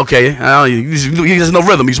time. Okay. He has no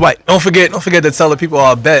rhythm. He's white. Don't forget to tell the people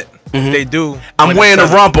I bet. They do. I'm wearing a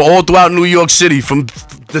romper all throughout New York City, from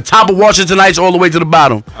the top of Washington Heights all the way to the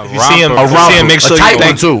bottom. If you see him, make sure a tight you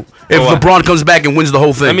one too. If LeBron comes back and wins the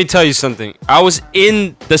whole thing. Let me tell you something. I was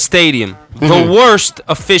in the stadium. The worst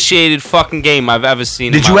officiated fucking game I've ever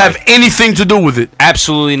seen. Did you have anything to do with it?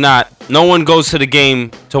 Absolutely not. No one goes to the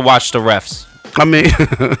game to watch the refs. I mean,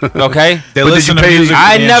 okay. They listen to music.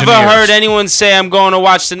 I never heard anyone say I'm going to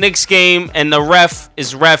watch the Knicks game and the ref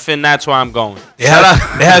is reffing. That's why I'm going. They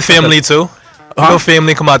have family too. No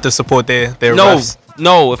family come out to support their refs.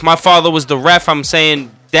 No. If my father was the ref, I'm saying,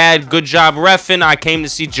 Dad, good job reffing. I came to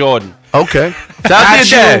see Jordan. Okay. Shout out to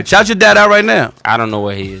your dad. Shout your dad out right now. I don't know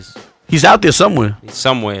where he is. He's out there somewhere. He's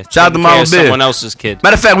somewhere. Shout out to Mama Bear. Someone else's kid.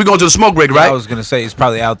 Matter of fact, we're going to the smoke break, right? I was going to say he's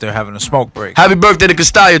probably out there having a smoke break. Happy birthday to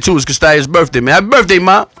Castilla, too. It's Castilla's birthday, man. Happy birthday,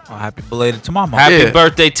 Ma. Oh, happy belated to Mama. Happy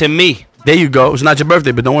birthday to me. There you go. It's not your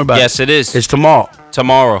birthday, but don't worry about it. Yes, it is. It's tomorrow.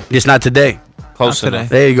 Tomorrow. It's not today. Close enough.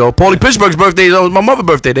 There you go. Paulie Pittsburgh's birthday is my mother's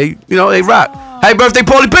birthday. They rock. Happy birthday,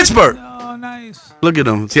 Paulie Pittsburgh. Oh, nice. Look at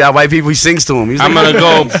him. See how white people, he sings to him. He's I'm going to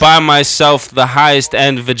go buy myself the highest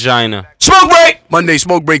end vagina. Smoke break! Monday,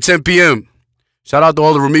 smoke break, 10 p.m. Shout out to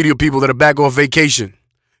all the remedial people that are back off vacation.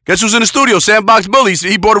 Guess who's in the studio? Sandbox Bully.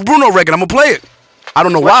 He bought a Bruno record. I'm going to play it. I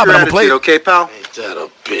don't know why, but I'm going to play it. Okay, pal? Ain't that a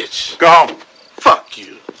bitch? Go home. Fuck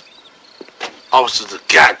you. Officers of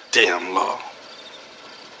the goddamn law.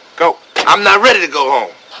 Go. I'm not ready to go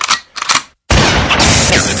home.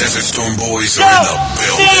 The Desert Storm Boys are in the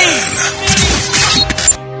building.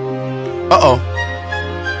 Uh-oh.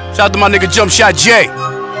 Shout out to my nigga Jump Shot Jay.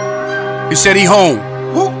 He said he home.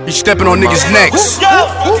 He's stepping on niggas' necks.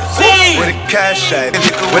 Where the cash at?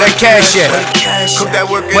 Where that cash at?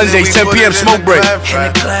 Wednesdays, 10 p.m. smoke break.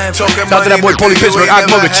 Shout out to that boy Paulie Pittsburgh,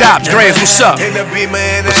 Ogmugger, Chops, Grams, what's up?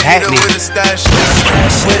 What's happening? Where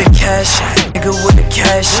the cash at? Nigga, where the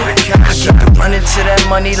cash at? I keep it running to that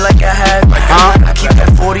money like I have. I keep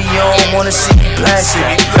that 40 on, wanna see you blast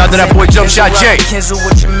it. Shout out to that boy Jump Shot Jay. Cancel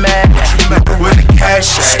what you mad at. Where the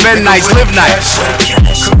cash at? Spend nights, live nights.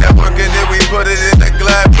 Cook that work and then we put it in the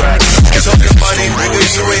glad bag. Talking money, nigga,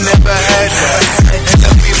 you ain't never had that. And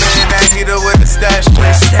I be man that heater with a stash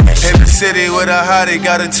trap. In the city with a hottie,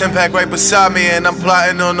 got a 10-pack right beside me, and I'm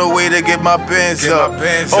plotting on the way to get my bands up.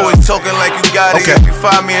 Always talking like you got it. If you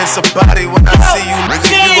find me in somebody, when I see you, nigga,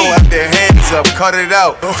 you gon' have their hands up, cut it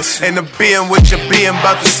out. And the being with your being,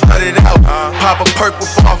 about to slut it out. Pop a perk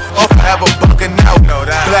before I fuck, have a bucking out.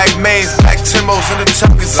 Black mains, black Timos, and the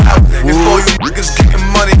tongue is out. Before you niggas getting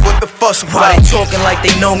money, what the fuss Why about? they talking like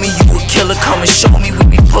they know me? You a killer, come and show me.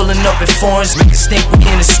 We be pulling up in foreigns, niggas think we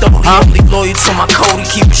in the store. Only loyal to my code,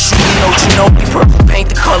 keep it shooting, you know me. Purple paint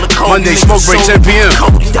the color code. Monday, smoke break, 10 p.m.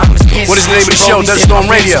 What is the name of the show? Desert Storm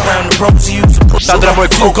Radio. Shout out to that boy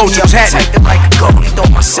Clue Coach, what's happening? Don't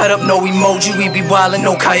my setup, no emoji. We be wildin',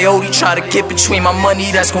 no coyote. Try to get between my money,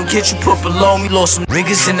 that's gon' get you put below me. Lost some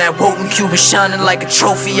niggas in that Wotan Cuban, shining like a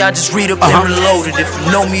trophy. I just read up and reloaded. If you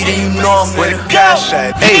know me, then you know I'm Where the cash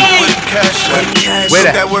at? Hey. Where the cash at? Where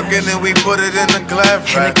that work and then we put it in the glad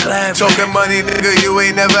rack. Talking money, nigga, you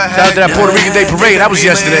ain't never Shout out had. to that Puerto Rican Day Parade. That was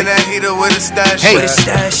yesterday. Hey.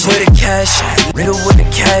 Where the cash at? Nigga, where the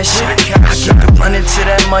cash at? I keep it running to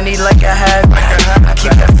that money like I have. I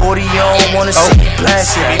keep that 40 on, wanna see you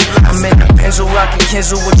blast it. I'm in the pencil, rockin'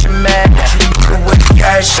 Kenzo with your mad. Nigga, where the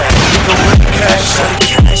cash at? Nigga, where the cash at?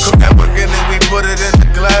 Cook that work and then we put it in the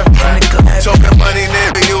glad rack. Talking money,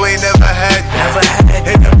 nigga, you ain't never had.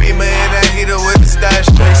 Hit the beamer in that heater with the stash.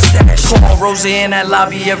 Pour on rose in that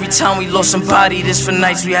lobby every time we lost somebody. This for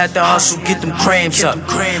nights we had to hustle, get them cramps up.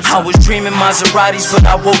 I was dreaming Maseratis, but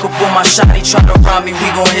I woke up with my shotty. Try to rob me, we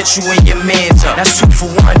gon' hit you in your mans up. That's 2 for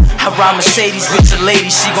 1. I ride Mercedes with your lady,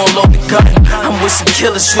 she gon' load the gun. I'm with some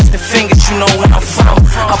killers, switch the fingers, you know where I'm from.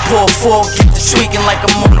 I pour a 4, get the tweaking like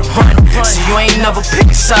I'm on the run. So you ain't never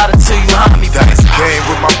pick a side until you hide me. That's the game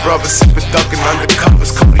with my brother, sippin' dunkin'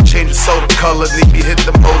 undercovers. Cody change the soda color, need me hit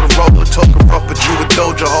the Motorola. Talking rough, but you a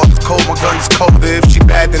Doja, all is cold, my gun is colder. If she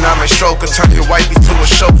bad, bad, then I'm a stroker. Turn your wifey to a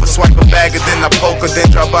chauffeur. Swipe a bag and then I poke her. Then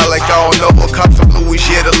drop out like I don't know her. Cop some Louis,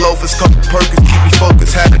 yeah, the loafers. Couple Perkins, keep me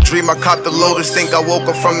focused. Had a dream, I copped the Lotus. Think I woke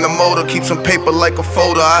up from the motor. Keep some paper like a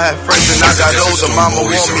folder. I had friends and I got older. Mama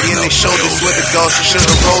want me in their shoulders. Swear to God, she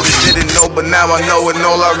should've wrote it. Didn't know, but now I know it. And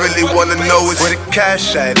all I really wanna know is where the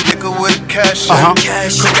cash at. Nigga, where the cash at.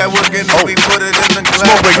 Quick at work and we put it in the glass.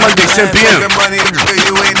 Smoke break Monday, 10 p.m. Money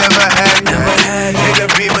you ain't never had. Nigga,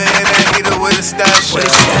 Beamer in that heater with a stash. I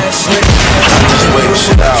just wait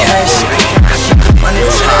shit out.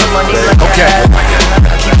 Okay.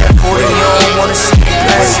 I keep that 40, you don't wanna see me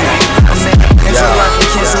pass it. I'm in until I can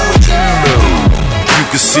cancel what you do. You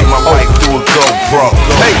can see my wife through a GoPro.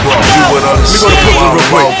 Hey, bro, you would understand. We go to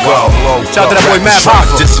Brooklyn real quick. Shout out to that boy Matt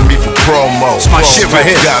Hoffa. Dissing me for promo. It's my shit right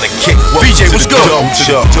here. Got a kick. BJ, what's good?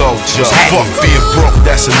 Fuck being broke,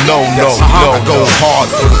 that's a no-no. I go hard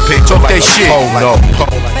for the paper. Talk like that a shit. polo.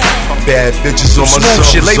 Bad bitches on my Smooth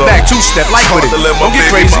shit, lay back, two-step, like with it. Don't get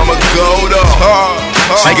crazy. Mama go though.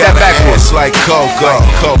 Like that backwards. Like Coco.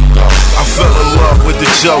 I fell in love with the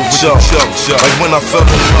JoJo. Like when I fell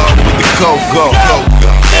in love with the Coco.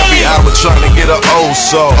 Every hour trying to get a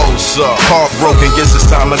oh-so. Heartbroken, guess it's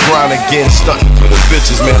time to grind again. Stunting for the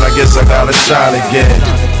bitches, man, I guess I gotta shine again.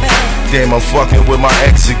 Damn, I'm fucking with my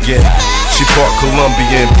ex again. She part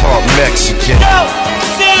Colombian, part Mexican.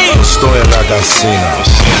 Estoy en la cocina.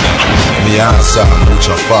 Mi asa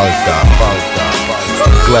mucha falta.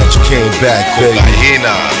 Glad you came back, baby.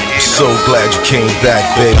 So glad you came back,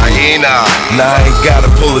 baby. Now I ain't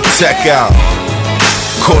gotta pull the tech out.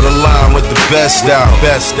 Caught a line with the best out.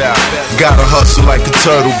 Gotta hustle like a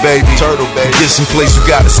turtle, baby. Get some place you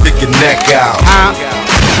gotta stick your neck out.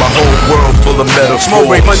 My whole world full of metaphors. Smoke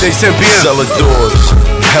break Monday, 10 p.m. Cellar doors,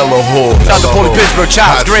 hella whores. Shout out to Paulie Pittsburgh,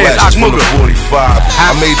 Chops, Dreads, Oxmuga. 45. I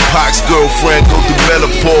made Pac's girlfriend go through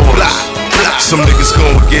menopause. Some niggas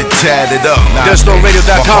gon' get tatted up.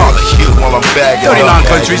 DeathStormRadio.com. Heal while I'm bagging 39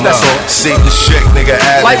 countries, that's all. Save the check, nigga,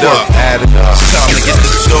 add it up. It's time to get the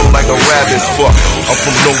dough like a rabbit fuck. I'm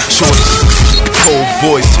from no choices. Cold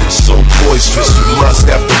voices, so boisterous. You lust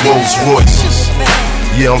after Rolls Royces.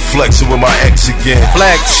 Yeah, I'm flexing with my ex again.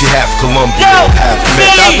 Flex. She half Colombian, half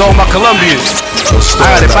Mexican. Shout out to all my Colombians.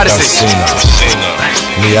 I got it, parece.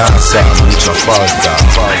 Mi asa mucha falta.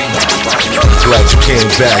 Glad you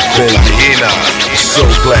came back, baby. So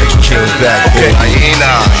glad you came back, baby.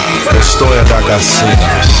 Estoy en la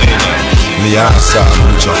cocina. Mi asa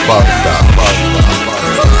mucha falta.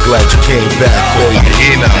 Glad you came back,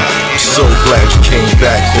 baby. So glad you came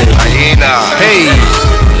back, baby. Hey.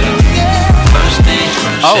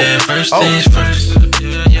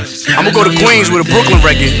 I'ma go to Queens with a Brooklyn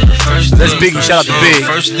record. That's Biggie. Shout out to Big.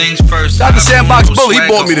 Shout out to Sandbox Bully. He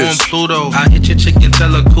bought me this.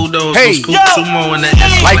 Hey,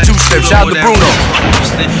 like two-step. Shout out to Bruno,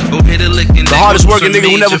 the hardest working nigga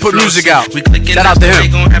who never put music out. Shout out to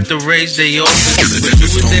him.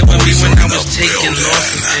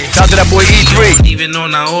 Shout out to that boy E3,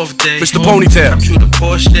 Mr. Ponytail.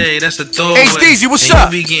 Hey, Steezy, what's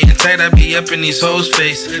up?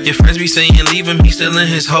 Your friends be saying leave him, he's still in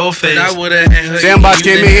his whole face. Sandbox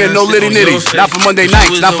came in here, no litty nitties. Not for Monday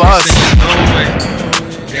nights, not for us.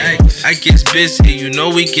 I get busy, you know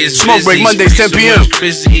we get Smoke break Mondays, 10 p.m.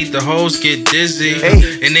 Chrissy, the hoes get dizzy. Hey.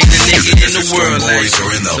 And they the nigga in the world like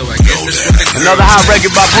so I guess another hot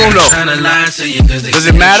record by Bruno. Does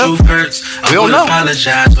it matter? We don't know.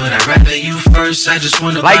 Apologize, but I'd rather you first. I just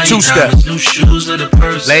wanna like two-step. New shoes or the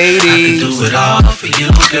purse. Ladies, I can do it all for you,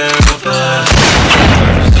 girl. But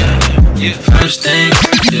first things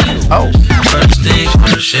first, yeah. First things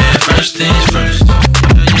first, yeah. First things first.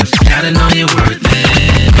 Gotta know your worth,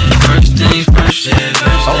 man. First things first, yeah.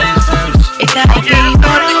 First things first. It gotta be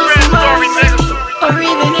better or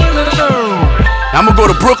even now I'm gonna go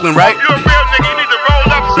to Brooklyn, right?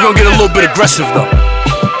 We're gonna get a little bit aggressive though.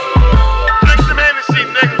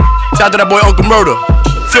 Shout out to that boy Uncle Murder.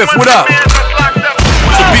 Fifth, what up?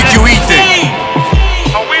 It's a BQE thing.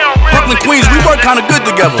 Brooklyn, Queens, we work kinda good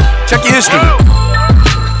together. Check your history.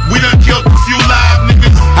 We done killed a few live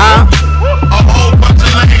niggas. Huh? A whole bunch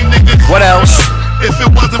of lame niggas. What else? If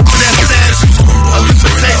it wasn't for that stash, a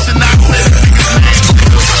limitation, I said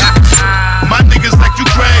my niggas like you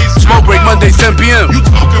crazy. Smoke break Mondays, 10 p.m. You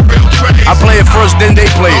talking real crazy. I play it first, then they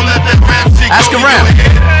play it. Ask around.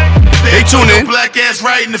 They tune in. Black ass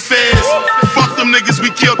right in the feds. Fuck them niggas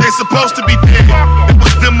we killed, they supposed to be dead. It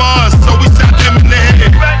was them us, so we shot them in the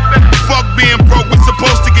head. Fuck being broke, we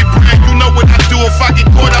supposed to get bread. You know what I do if I get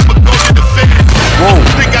caught, I'ma go to the feds. Whoa.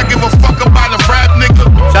 Think I give a fuck about a rap nigga?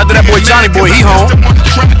 Shout out to that boy Johnny Boy, he home.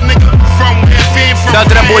 Shout out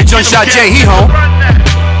to that boy John Shot J, he home.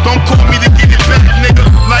 Don't call me to get it back, nigga.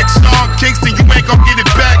 Sean Kingston, you ain't gon' get it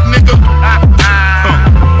back, nigga.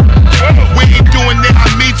 We ain't doing it, I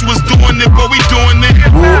meet you was doing it, but we doing it.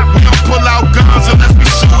 We don't pull out guns unless we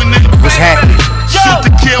shooting it. What's happening? Shoot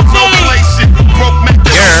to kill, no place it. Broke man,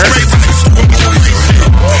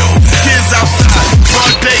 kids outside,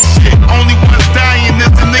 broad day shit. Only ones dying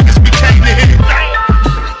is the niggas we came to hit.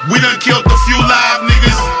 We done killed a few live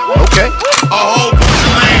niggas. Okay. A whole bunch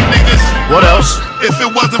of lame niggas. What else? If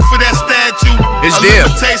it wasn't for that statue, it's a there.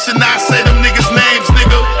 limitation, I say them niggas names,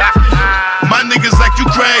 nigga. My niggas like you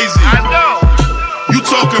crazy. You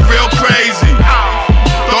talking real crazy.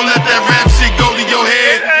 Don't let that rap shit go to your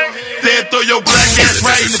head. Then throw your black ass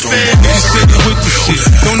right in the bed. With the shit.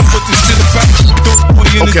 Don't know what this shit about. Don't boy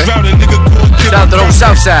in the drought, a nigga go get shout out to the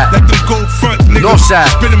south side. Let them go front, nigga. North side.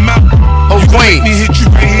 Spit him out. Whole Queen. Let me hit you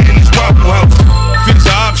right here in this Waffle House. Fit's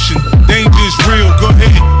an option. Danger's real. Go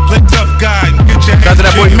ahead. Play tough guy and get your shout out to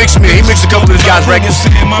that boy Mix Me. He mixed a couple of this guy's records.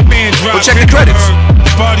 Go check the credits. The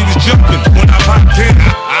party was jumping when I popped in.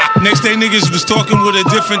 Next day niggas was talking with a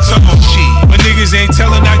different tone. But niggas ain't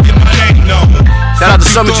telling I get my name known. Shout out to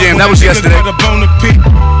Summer Jam. That was yesterday.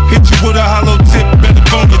 Hit you with a hollow tip, better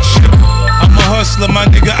bone a chip. I'm a hustler, my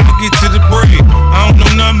nigga, I get to the bread. I don't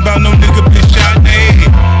know nothing about no nigga bitch shot in the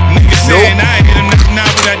head. Nigga saying I ain't hit him, that's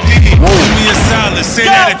not what I did. Give me a solid, say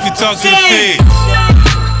that if you talk to the feds.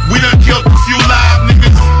 We done killed a few live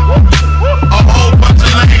niggas. A whole bunch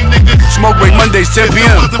of lame niggas. Smoke Break Mondays, 10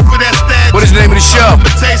 p.m. What is the name of the show?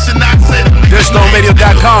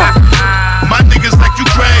 DearStoneRadio.com. My niggas like you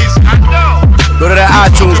crazy. Go to that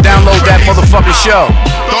iTunes, download that motherfucking show.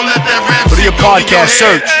 Don't let that rap go to your podcast,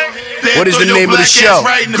 search. What is the name of the show?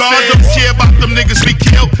 God don't care about them niggas we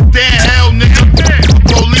killed. Damn hell, nigga.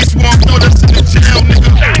 Police won't put us in the jail, nigga.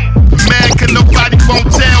 Man, cause nobody won't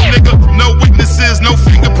tell, nigga. No witnesses, no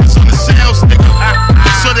fingerprints on the shells, nigga.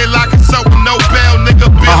 So they lock us up with no bail, nigga.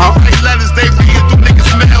 Bill letters, they read it through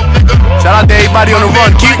niggas' mail, nigga. Shout out to everybody on the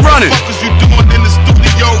run. Keep running. What the fuck is you doing in the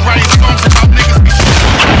studio writing songs about niggas be shooting?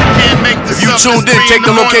 If you tuned in, take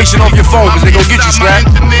the location off your phone, cause they gon' get you, Scrap.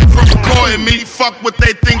 Me, fuck what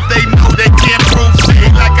they think they know, they can't prove shit.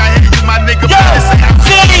 Like I hear you, my nigga, but they say I'm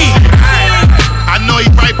I know he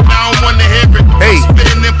right, but I don't wanna hear it. Hey.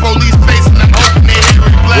 Spitting in police face and I'm hoping they hear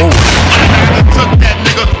it. Black, I took that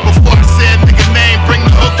nigga before I said nigga name, bring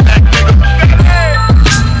the hook back, nigga.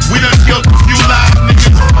 We done killed a few live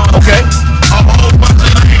niggas. Okay. A whole bunch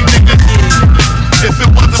of lame niggas. If it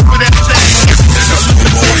wasn't for that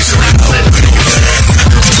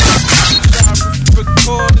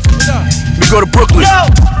we go to Brooklyn. Shout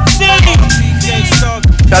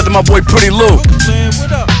out to my boy Pretty Lou.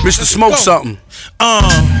 Mr. Smoke something.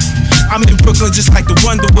 I'm in Brooklyn just like the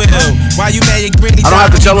Wonder Wheel. Why you mad at Granny? I don't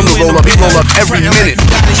have to tell him to roll up. He roll up every minute.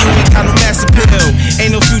 You ain't got no mass appeal.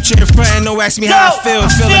 Ain't no future in front. No ask me how I feel.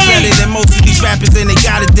 Feeling better than most of these rappers and they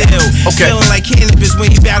got a deal. Okay. Feeling like cannabis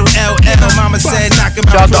when you battle LL. Mama said knock him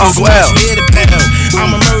out. Shout out to Uncle L.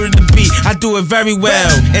 I'm a murder to beat. I do it very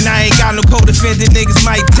well. And I ain't got no co-defendant. Niggas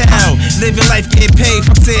might tell. Living life getting paid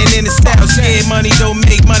from sitting in the cell. Scared money don't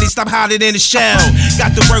make money. Stop hiding in the shell.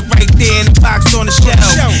 Got the work right there in the box on the shelf.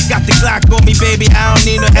 Got the Glock on me, baby, I don't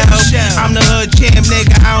need no help. I'm the hood champ,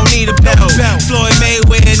 nigga, I don't need a belt. Floyd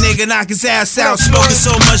Mayweather, nigga, knock his ass out. Smoking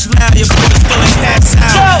so much loud, your boy still ain't pass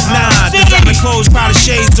out. Nah, designer clothes, Prada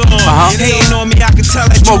shades on. Hating on me, I can tell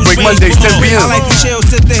that Smoke Break Mondays, 10 p.m. I like to chill,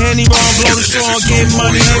 sip the Henny wrong, blow the strong, get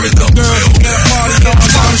money, hit with the girls, get a party on.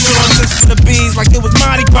 I'm showing this for the bees like it was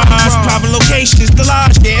Mardi Gras. Private locations, the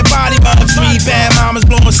lodge, getting body bug. 3 bad mamas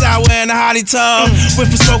blowing sour in a hottie tub. With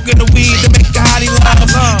for smoking the weed to make the hottie love.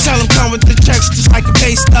 Tell them come with the checks just like a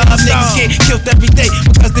pay stub. Niggas get killed every day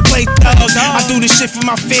because they play thug. I do this shit for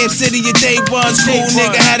my fam city your day ones. Cool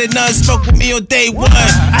nigga had it none, spoke with me on day one.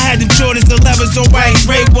 I had them Jordans 11s on white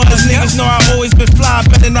gray ones. Niggas know I always been fly,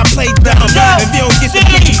 better not play dumb. If you don't get the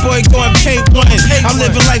picture, boy, go and pay one. I'm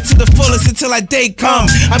living life to the fullest until that day come.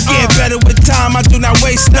 I'm getting better with time, I do not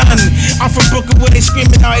waste none. I'm from Brooklyn where they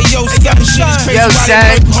screaming out, hey, yo, son. Shit is crazy,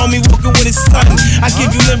 why they homie walking with his son. I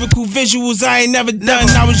give you lyrical visuals I ain't never done.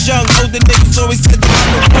 I was young, older niggas always said that I'm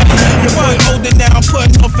the one. Your boy older now, I'm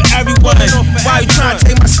putting on for everyone. Why you trying to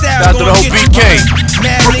take my style? Shout out to the whole BK.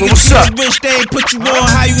 Brooklyn, what's up? Wish they ain't put you on.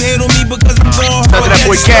 How you handle me because I'm gone. Shout out to that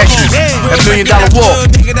boy Cassius. That $1 Million Walk.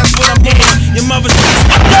 Nigga, that's what I'm on. Your mother's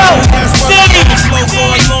that's what I'm on. Slow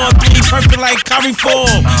going on, be perfect like curry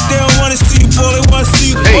form. They don't wanna see you, boy, they wanna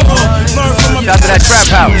see you fall. Learn from shout out to that Trap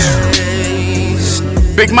House.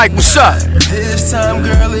 Big Mike, what's up?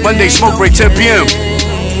 Monday Smoke Break, 10 p.m.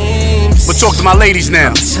 What But talk to my ladies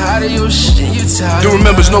now. Do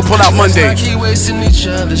remember, it's no pull out Monday.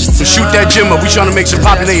 So shoot that gym up. We trying to make some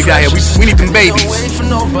popularity out here. We need them babies.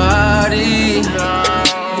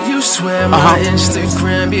 Swear my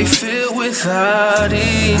Instagram be filled with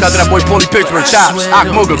hotties. Shout out to that boy Paulie Pittsburgh, Chops,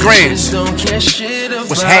 Akmoga, Grands.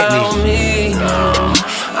 What's happening?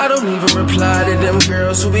 I don't even reply to them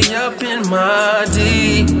girls who be up in my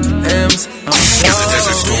DMs. The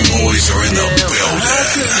Desert Storm Boys are in the building.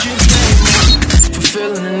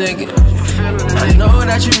 Fulfilling a nigga. I know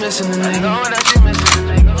that you missing a nigga.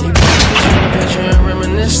 You picture and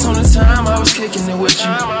reminisce on the time I was kicking it with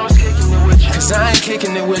you. Cause I ain't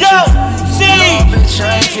kicking it with you. No, bitch,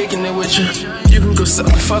 I ain't kicking it with you. You can go suck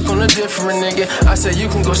and fuck on a different nigga. I said you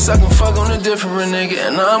can go suck and fuck on a different nigga.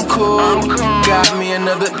 And I'm cool. Got me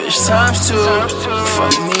another bitch times 2.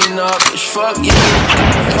 Fuck me, nah, bitch, fuck you.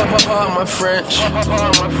 Pop my French.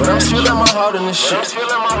 But I'm spilling my heart in this shit.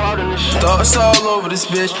 Thoughts all over this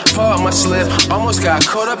bitch. Part my slip. Almost got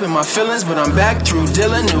caught up in my feelings. But I'm back through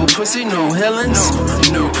dealing. New pussy, new healings.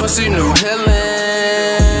 New pussy, new healings.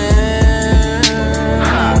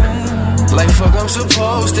 Like fuck I'm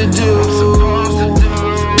supposed to do.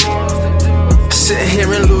 Sit here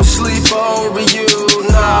and lose sleep over you.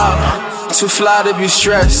 Nah, too fly to be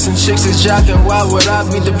stressed. And chicks is jocking, why would I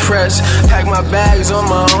be depressed? Pack my bags on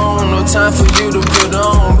my own, no time for you to put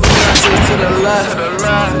on. Glasses to the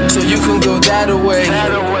left, so you can go that away.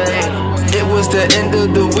 It was the end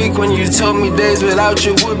of the week when you told me days without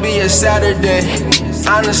you would be a Saturday.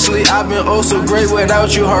 Honestly, I've been oh so great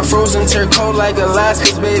without you. Heart frozen, tear cold like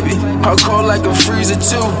Alaska, baby. Heart cold like a freezer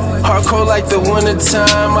too. Heart cold like the winter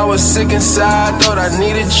time. I was sick inside, thought I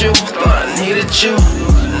needed you.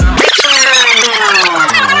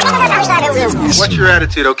 What's your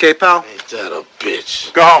attitude, okay, pal? Ain't that a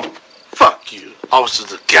bitch? Go home. Fuck you. Officers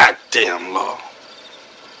of the goddamn law.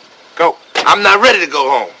 Go. I'm not ready to go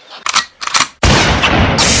home.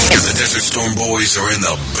 The Desert Storm Boys are in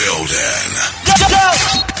the building.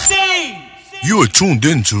 You are tuned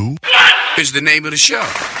into. Is the name of the show.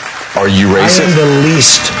 Are you racist? I am the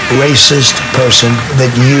least racist person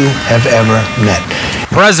that you have ever met.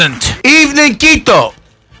 Present. Evening, Quito.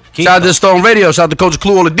 Shout out to Stone Radio. Shout out to Coach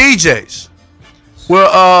Clue, all the DJs.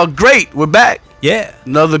 We're great. We're back. Yeah.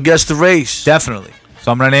 Another guest to race. Definitely.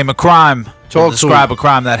 So I'm going to name a crime. Describe a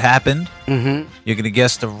crime that happened. Mm-hmm. You're going to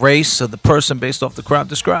guess the race of the person based off the crime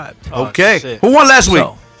described. Okay. Shit. Who won last week?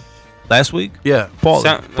 Last week? Yeah.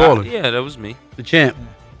 Paulie. Yeah, that was me. The champ.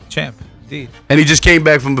 Champ, indeed. And he just came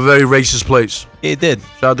back from a very racist place. He did.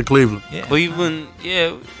 Shout out to Cleveland. Yeah. Cleveland,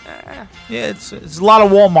 yeah. Yeah, it's a lot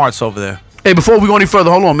of Walmarts over there. Hey, before we go any further,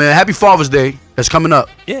 hold on, man. Happy Father's Day. That's coming up.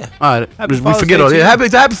 Yeah. All right. Happy we Father's forget Day all to that. you.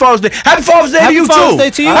 Happy Father's Day. Happy Father's Day to you, Father's too. Day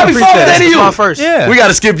to you. Happy Father's Day to you. My first. Yeah. We got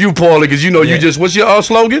to skip you, Paulie, because you know you just, what's your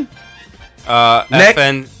slogan? Neck?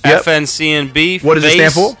 FNCNB. What does it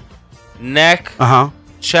stand for? Neck.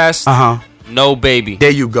 Chest. No baby. There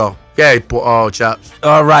you go. Yeah, Chops.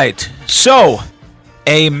 All right. So,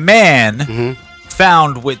 a man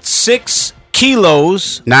found with 6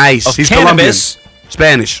 kilos nice. of He's cannabis, Colombian.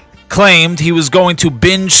 Spanish, claimed he was going to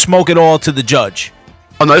binge smoke it all to the judge.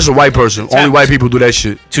 Oh no, this is a white person. Only white people do that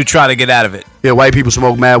shit. To try to get out of it. Yeah, white people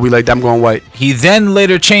smoke mad. We like that. I'm going white. He then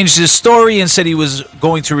later changed his story and said he was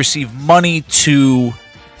going to receive money to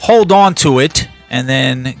hold on to it and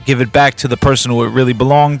then give it back to the person who it really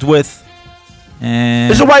belonged with.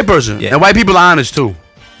 And it's a white person. Yeah. And white people are honest too.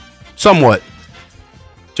 Somewhat.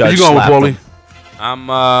 Judge Where you going with,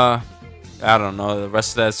 Paulie? I don't know. The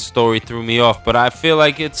rest of that story threw me off, but I feel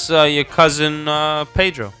like it's your cousin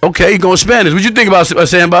Pedro. Okay, you going Spanish. What you think about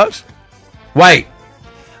Sandbox? White.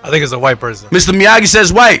 I think it's a white person. Mr. Miyagi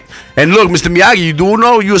says white. And look, Mr. Miyagi, you do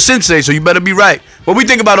know you're a sensei, so you better be right. What we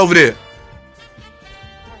think about over there?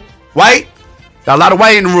 White? Got a lot of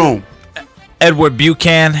white in the room. Edward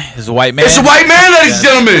Buchanan is a white man. It's a white man, ladies and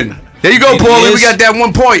gentlemen. There you go, Paulie. We got that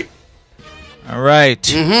 1 point. All right.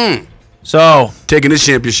 Mm-hmm. So taking this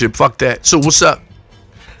championship. Fuck that. So what's up?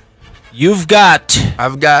 I've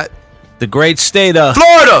got the great state of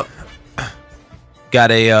Florida.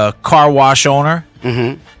 Got a car wash owner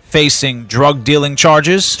facing drug dealing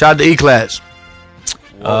charges. Shout out to E-Class.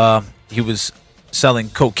 He was selling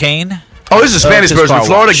cocaine. Oh, this is a Spanish person.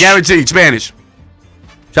 Florida, guaranteed. Spanish.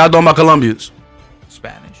 Shout out to all my Colombians.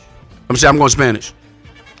 Spanish. I'm saying I'm going Spanish.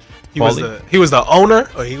 He was the owner,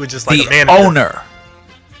 or he was just like the a manager? Owner.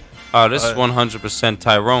 Oh, this is 100%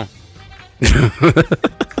 Tyrone.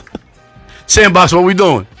 Sandbox, what we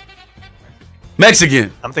doing?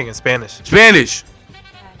 Mexican. I'm thinking Spanish. Spanish.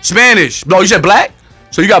 No, you said black?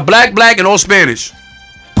 So you got black, and all Spanish.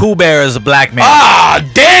 Pooh Bear is a black man. Ah,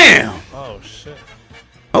 damn. Oh, shit.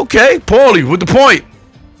 Okay, Paulie with the point.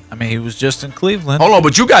 I mean, he was just in Cleveland. Hold on,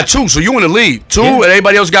 but you got 2, so you in the lead. 2, Yeah. and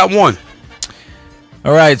everybody else got 1.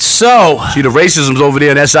 All right, so See, the racism's over there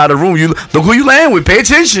on that side of the room. You look who you land with. Pay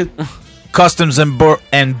attention. Customs and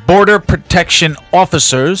Border Protection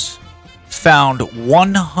officers found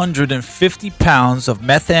 150 pounds of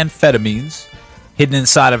methamphetamines hidden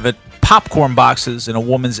inside of popcorn boxes in a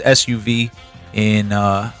woman's SUV in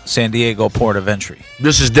San Diego port of entry.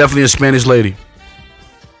 This is definitely a Spanish lady.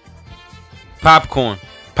 Popcorn.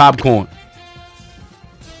 Popcorn.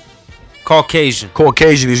 Caucasian.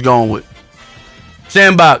 Caucasian he's going with.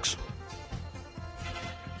 Sandbox.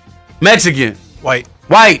 Mexican. White.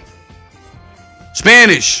 White.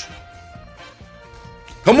 Spanish.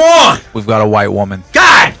 Come on. We've got a white woman.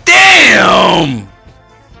 God damn.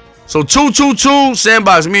 So 2-2-2.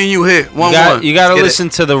 Sandbox. Me and you hit. 1-1. You got to Get it. listen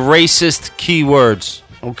to the racist keywords.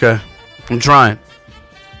 Okay. I'm trying.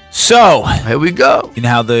 So here we go. You know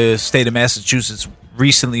how the state of Massachusetts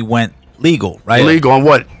recently went legal, right? Legal on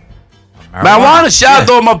what? Marijuana. Shout out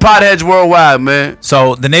to all my potheads worldwide, man.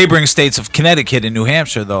 So the neighboring states of Connecticut and New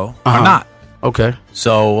Hampshire, though, are not. Okay.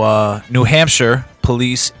 So New Hampshire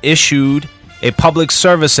police issued a public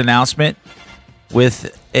service announcement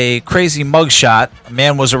with a crazy mugshot. A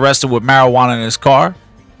man was arrested with marijuana in his car.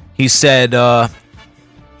 He said, I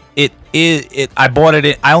bought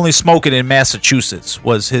it. I only smoke it in Massachusetts.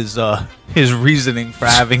 Was his reasoning for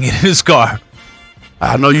having it in his car.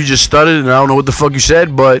 I know you just stuttered and I don't know what the fuck you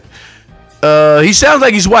said, but he sounds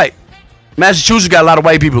like he's white. Massachusetts got a lot of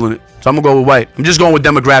white people in it, so I'm gonna go with white. I'm just going with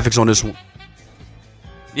demographics on this one.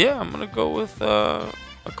 Yeah, I'm going to go with a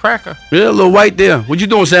cracker. Yeah, a little white there. What you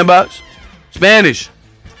doing, Sandbox? Spanish.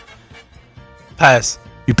 Pass.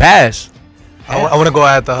 You pass. I want to go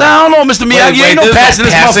at the. Nah, I don't know, Mr. Miyagi. Ain't no passing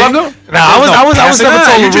this motherfucker. Nah, I was never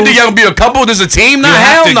told You the think rules. y'all gonna be a couple? There's a team now? You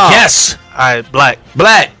have Hell to no. guess. All right, black.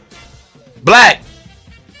 Black.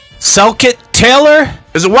 Selkit Taylor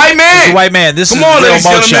Is a white man. is a white man. This Come is on, a real ladies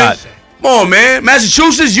and gentlemen. mugshot. Come on, man.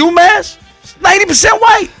 Massachusetts, UMass, 90%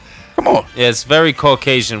 white. Come on. Yeah, it's very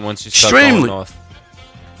Caucasian once you start Extremely. going north.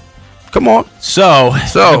 Come on. So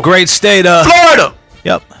the great state of Florida.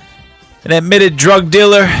 Yep. An admitted drug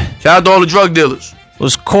dealer. Shout out to all the drug dealers.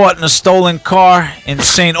 Was caught in a stolen car in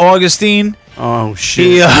St. Augustine. Oh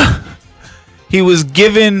shit. He was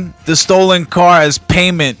given the stolen car as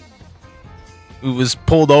payment. He was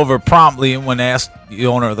pulled over promptly, and when asked the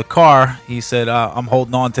owner of the car, he said, "I'm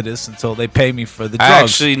holding on to this until they pay me for the drugs." I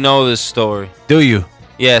actually know this story. Do you?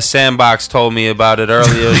 Yeah, Sandbox told me about it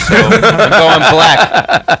earlier, so I'm going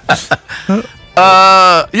black.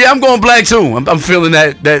 Yeah, I'm going black too. I'm feeling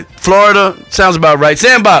that Florida sounds about right.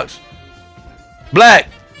 Sandbox. Black.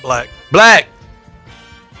 Black.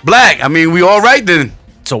 I mean, we all right then.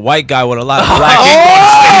 It's a white guy with a lot of black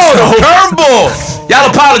Oh, curveball. Y'all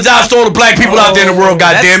apologize to all the black people out there in the world,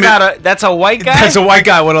 goddammit. That's a white guy? That's a white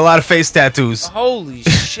guy with a lot of face tattoos. Holy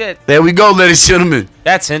shit. There we go, ladies and gentlemen.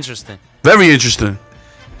 That's interesting. Very interesting.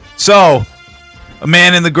 So, a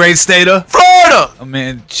man in the great state of Florida. Oh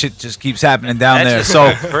man, shit just keeps happening down there. That's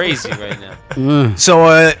So just crazy right now. So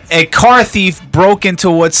a car thief broke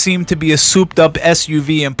into what seemed to be a souped-up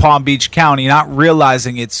SUV in Palm Beach County, not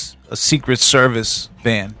realizing it's a Secret Service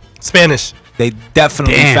van. Spanish. They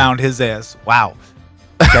definitely Damn. found his ass. Wow.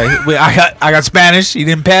 Okay, I got Spanish. He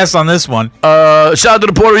didn't pass on this one. Shout out to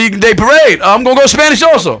the Puerto Rican Day Parade. I'm gonna go Spanish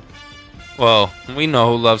also. Well, we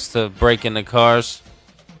know who loves to break into cars.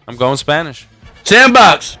 I'm going Spanish.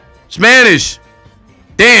 Sandbox. Spanish.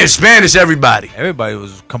 Damn, Spanish, everybody. Everybody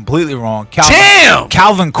was completely wrong. Damn!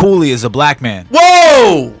 Calvin Cooley is a black man.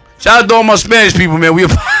 Whoa! Shout out to all my Spanish people, man. We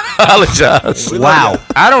apologize. Wow.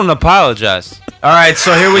 I don't apologize. All right,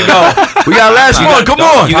 so here we go. We got last one. Come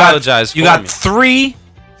on. You got, apologize you for got me. 3.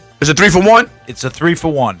 Is it 3 for 1? It's a 3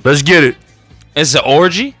 for 1. Let's get it. Is it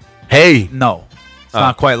orgy? Hey. No, it's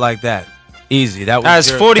not quite like that. Easy. That was That's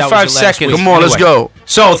your- 45 that was your last seconds. week. Come on, let's Anyway. go.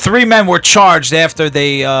 So 3 men were charged after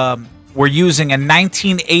they were using a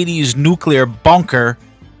 1980s nuclear bunker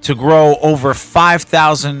to grow over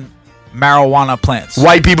 5,000 marijuana plants.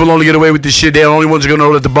 White people only get away with this shit. They're the only ones who are gonna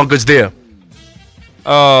know that the bunker's there.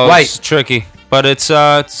 Oh, White. it's tricky. But it's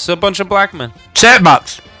a bunch of black men.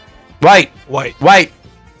 Sandbox. White. White.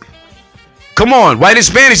 Come on. White and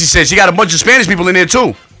Spanish, she said. She got a bunch of Spanish people in there,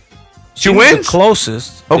 too. She was the wins?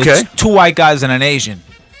 closest. Okay. It's 2 white guys and an Asian.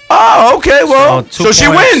 Oh, okay. Well, So 2 so she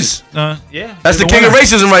points. wins. Yeah. That's the you're king of winner.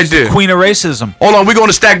 racism right there. Queen of racism. Hold on. We're going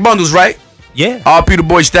to stack bundles, right? Yeah. RP the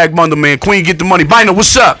boy stack bundle, man. Queen, get the money. Bino,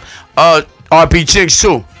 what's up? RP Chicks,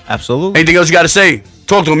 too. Absolutely. Anything else you got to say?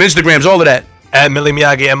 Talk to them. Instagrams, all of that. At Millie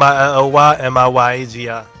Miyagi, MILLY,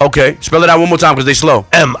 Okay, spell it out one more time because they slow.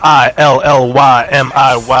 MILLY,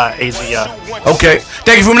 Okay,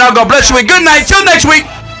 thank you for now. God bless you and good night. Till next week.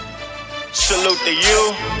 Salute to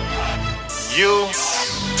you,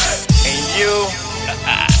 and you.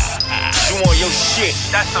 You on your shit.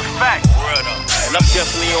 That's a fact. And I'm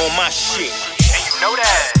definitely on my shit. And you know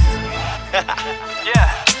that.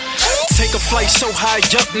 Yeah. Take a flight so high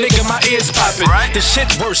up, nigga, my ears poppin'. The shit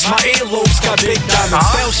worse, my earlobes got big diamonds.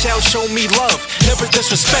 Thou shalt show me love, never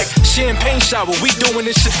disrespect. Champagne shower, we doing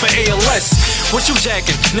this shit for ALS. What you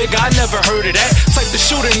jacking? Nigga, I never heard of that. Type to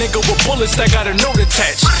shoot a nigga with bullets that got a note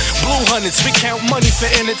attached. Blue hundreds, we count money for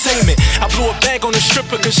entertainment. I blew a bag on a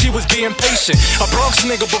stripper cause she was being patient. A Bronx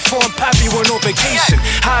nigga before and Pappy went on vacation.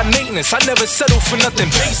 High maintenance, I never settled for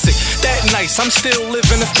nothing basic. That nice, I'm still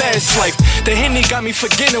living a fast life. The Henny got me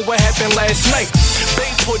forgetting what happened last night.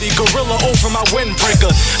 Bay putty, gorilla over my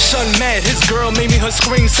windbreaker. Shun mad, his girl made me her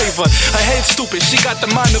screensaver. Her head stupid, she got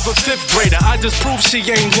the mind of a 5th grader. I just proved she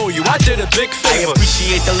ain't loyal, I did a big favor. I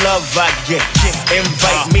appreciate the love I get.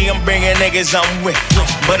 Invite me, I'm bringing niggas I'm with.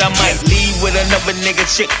 But I might leave with another nigga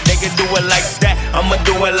chick. Nigga do it like that, I'ma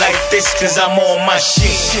do it like this. Cause I'm on my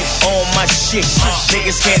shit, on my shit.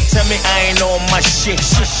 Niggas can't tell me I ain't on my shit.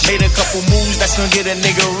 Made a couple moves that's gonna get a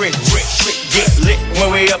nigga rich. Get lit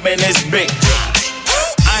when we up in this bitch.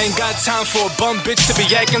 I ain't got time for a bum bitch to be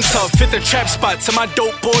acting tough. Hit the trap spot to my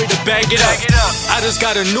dope boy to bag it up. I just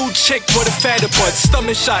got a new chick with a fatter butt.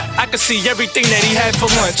 Stomach shot, I can see everything that he had for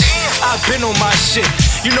lunch. I've been on my shit.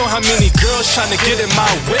 You know how many girls trying to get in my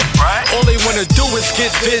whip? All they wanna do is get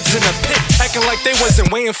vids in a pit. Acting like they wasn't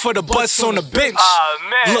waiting for the bus on the bench.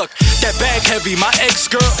 Look, that bag heavy, my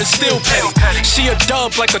ex-girl is still petty. She a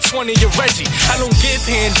dub like a 20-year Reggie. I don't give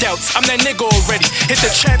handouts, I'm that nigga already. Hit the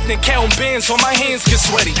trap and count bands on my hands get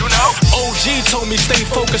sweaty. You know? OG told me stay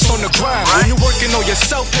focused on the grind. When you working on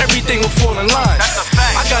yourself, everything will fall in line.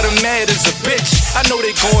 I got them mad as a bitch. I know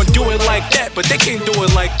they gon' do it like that, but they can't do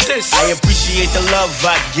it like this. I appreciate the love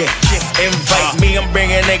I get. Invite me, I'm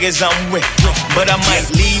bringing niggas I'm with. But I might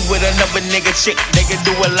leave with another nigga chick. Nigga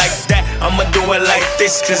do it like that, I'ma do it like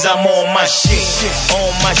this. Cause I'm on my shit,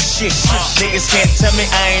 on my shit. Niggas can't tell me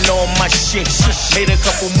I ain't on my shit. Made a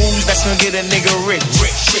couple moves that's gonna get a nigga rich.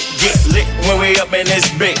 Get lit when we up in this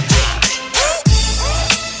bitch.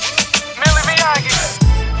 Millie Miyagi,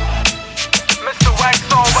 Mr. Wax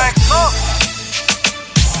on Wax Off.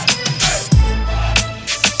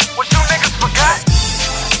 What you niggas forgot?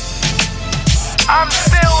 I'm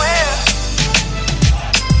still here.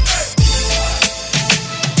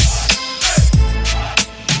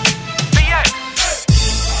 BX.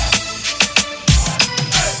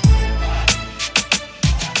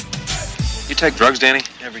 You take drugs, Danny?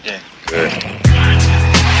 Every day. Good.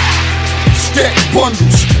 Stack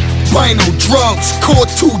bundles, vinyl drugs, core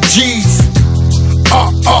 2Gs,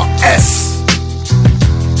 RRS.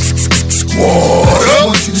 Squad up. I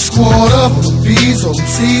want you to squad up on the B's, on them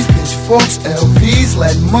C's, pitchforks, LVs,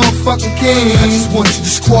 Latin motherfucking kings. I just want you to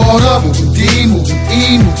squad up, moving D, moving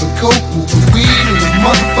E, moving coke, moving weed in the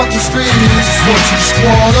motherfucking streets. I just want you to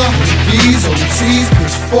squad up on the B's, on them C's,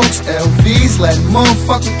 pitchforks, LVs, Latin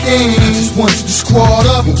motherfucking kings. I just want you to squad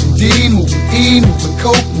up, moving D, moving E, moving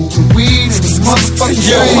coke, moving weed in the motherfucking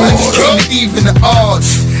streets. I just came to even the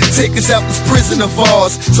odds. Take us out this prison of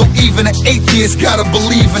ours. So even an atheist gotta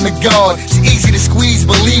believe in the God. It's easy to squeeze,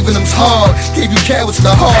 believing them's hard. Gave you cowards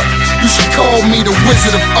the heart. You should call me the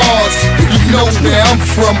Wizard of Oz. You know where I'm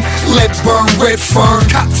from. Lead burn, red fern.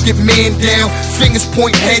 Cops get man down. Fingers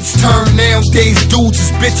point, heads turn. Nowadays dudes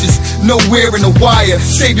is bitches. Nowhere in the wire.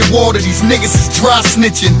 Save your water, these niggas is dry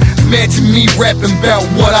snitching. Imagine me rapping about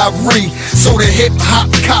what I read. So the hip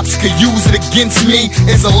hop cops could use it against me.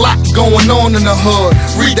 There's a lot going on in the hood.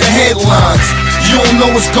 Read the headlines. You don't know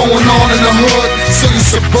what's going on in the hood. So you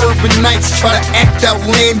suburbanites try to act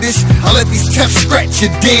outlandish. I let these tests scratch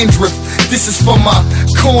your dandruff. This is for my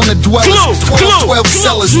corner dwellers, 12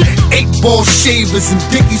 sellers, 8-ball shavers and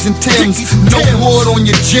Dickies and Tims. No wood on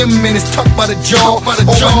your gym and it's tucked by the jaw. All my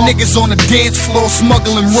niggas on the dance floor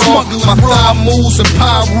smuggling raw. My thigh moves and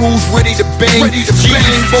power rules ready to bang.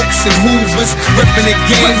 G-Link folks and Hoovers reppin' the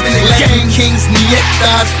game. Latin kings,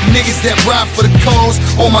 Nietas, niggas that ride for the cause.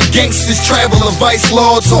 All my gangsters, traveler, vice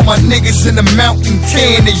lords. All my niggas in the mountain,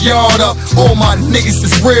 tearing the yard up. All my niggas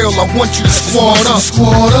is real, I want you to squad up.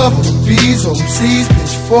 Squad up. B's, on them C's,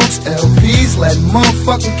 pitchforks, LVs, Latin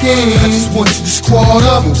motherfucking kings. I just want you to squad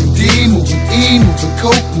up, moving D, moving E, moving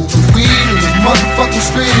coke, moving weed in the motherfucking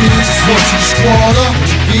streets. I just want you to squad up,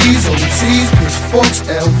 moving B's, on them C's, pitchforks,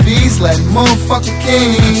 LVs, Latin motherfucking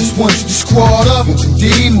kings. I just want you to squad up, moving D,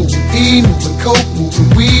 moving E, moving coke,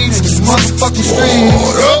 moving weed in the motherfucking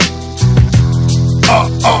streets.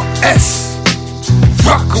 RRS,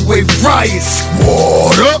 Rockaway Riot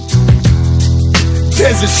Squad.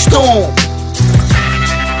 Desert Storm.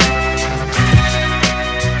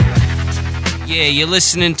 Yeah, you're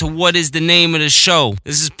listening to What Is the Name of the Show.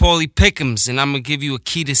 This is Paulie Pickums, and I'm gonna give you a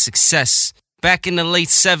key to success. Back in the late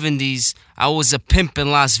 70s, I was a pimp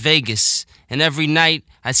in Las Vegas, and every night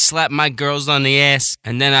I'd slap my girls on the ass,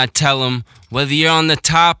 and then I'd tell them, whether you're on the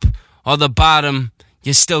top or the bottom,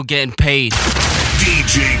 you're still getting paid.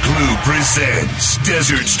 DJ Clue presents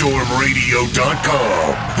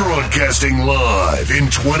DesertStormRadio.com, broadcasting live in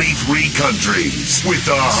 23 countries with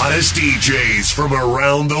the hottest DJs from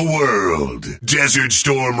around the world.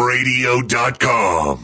 DesertStormRadio.com.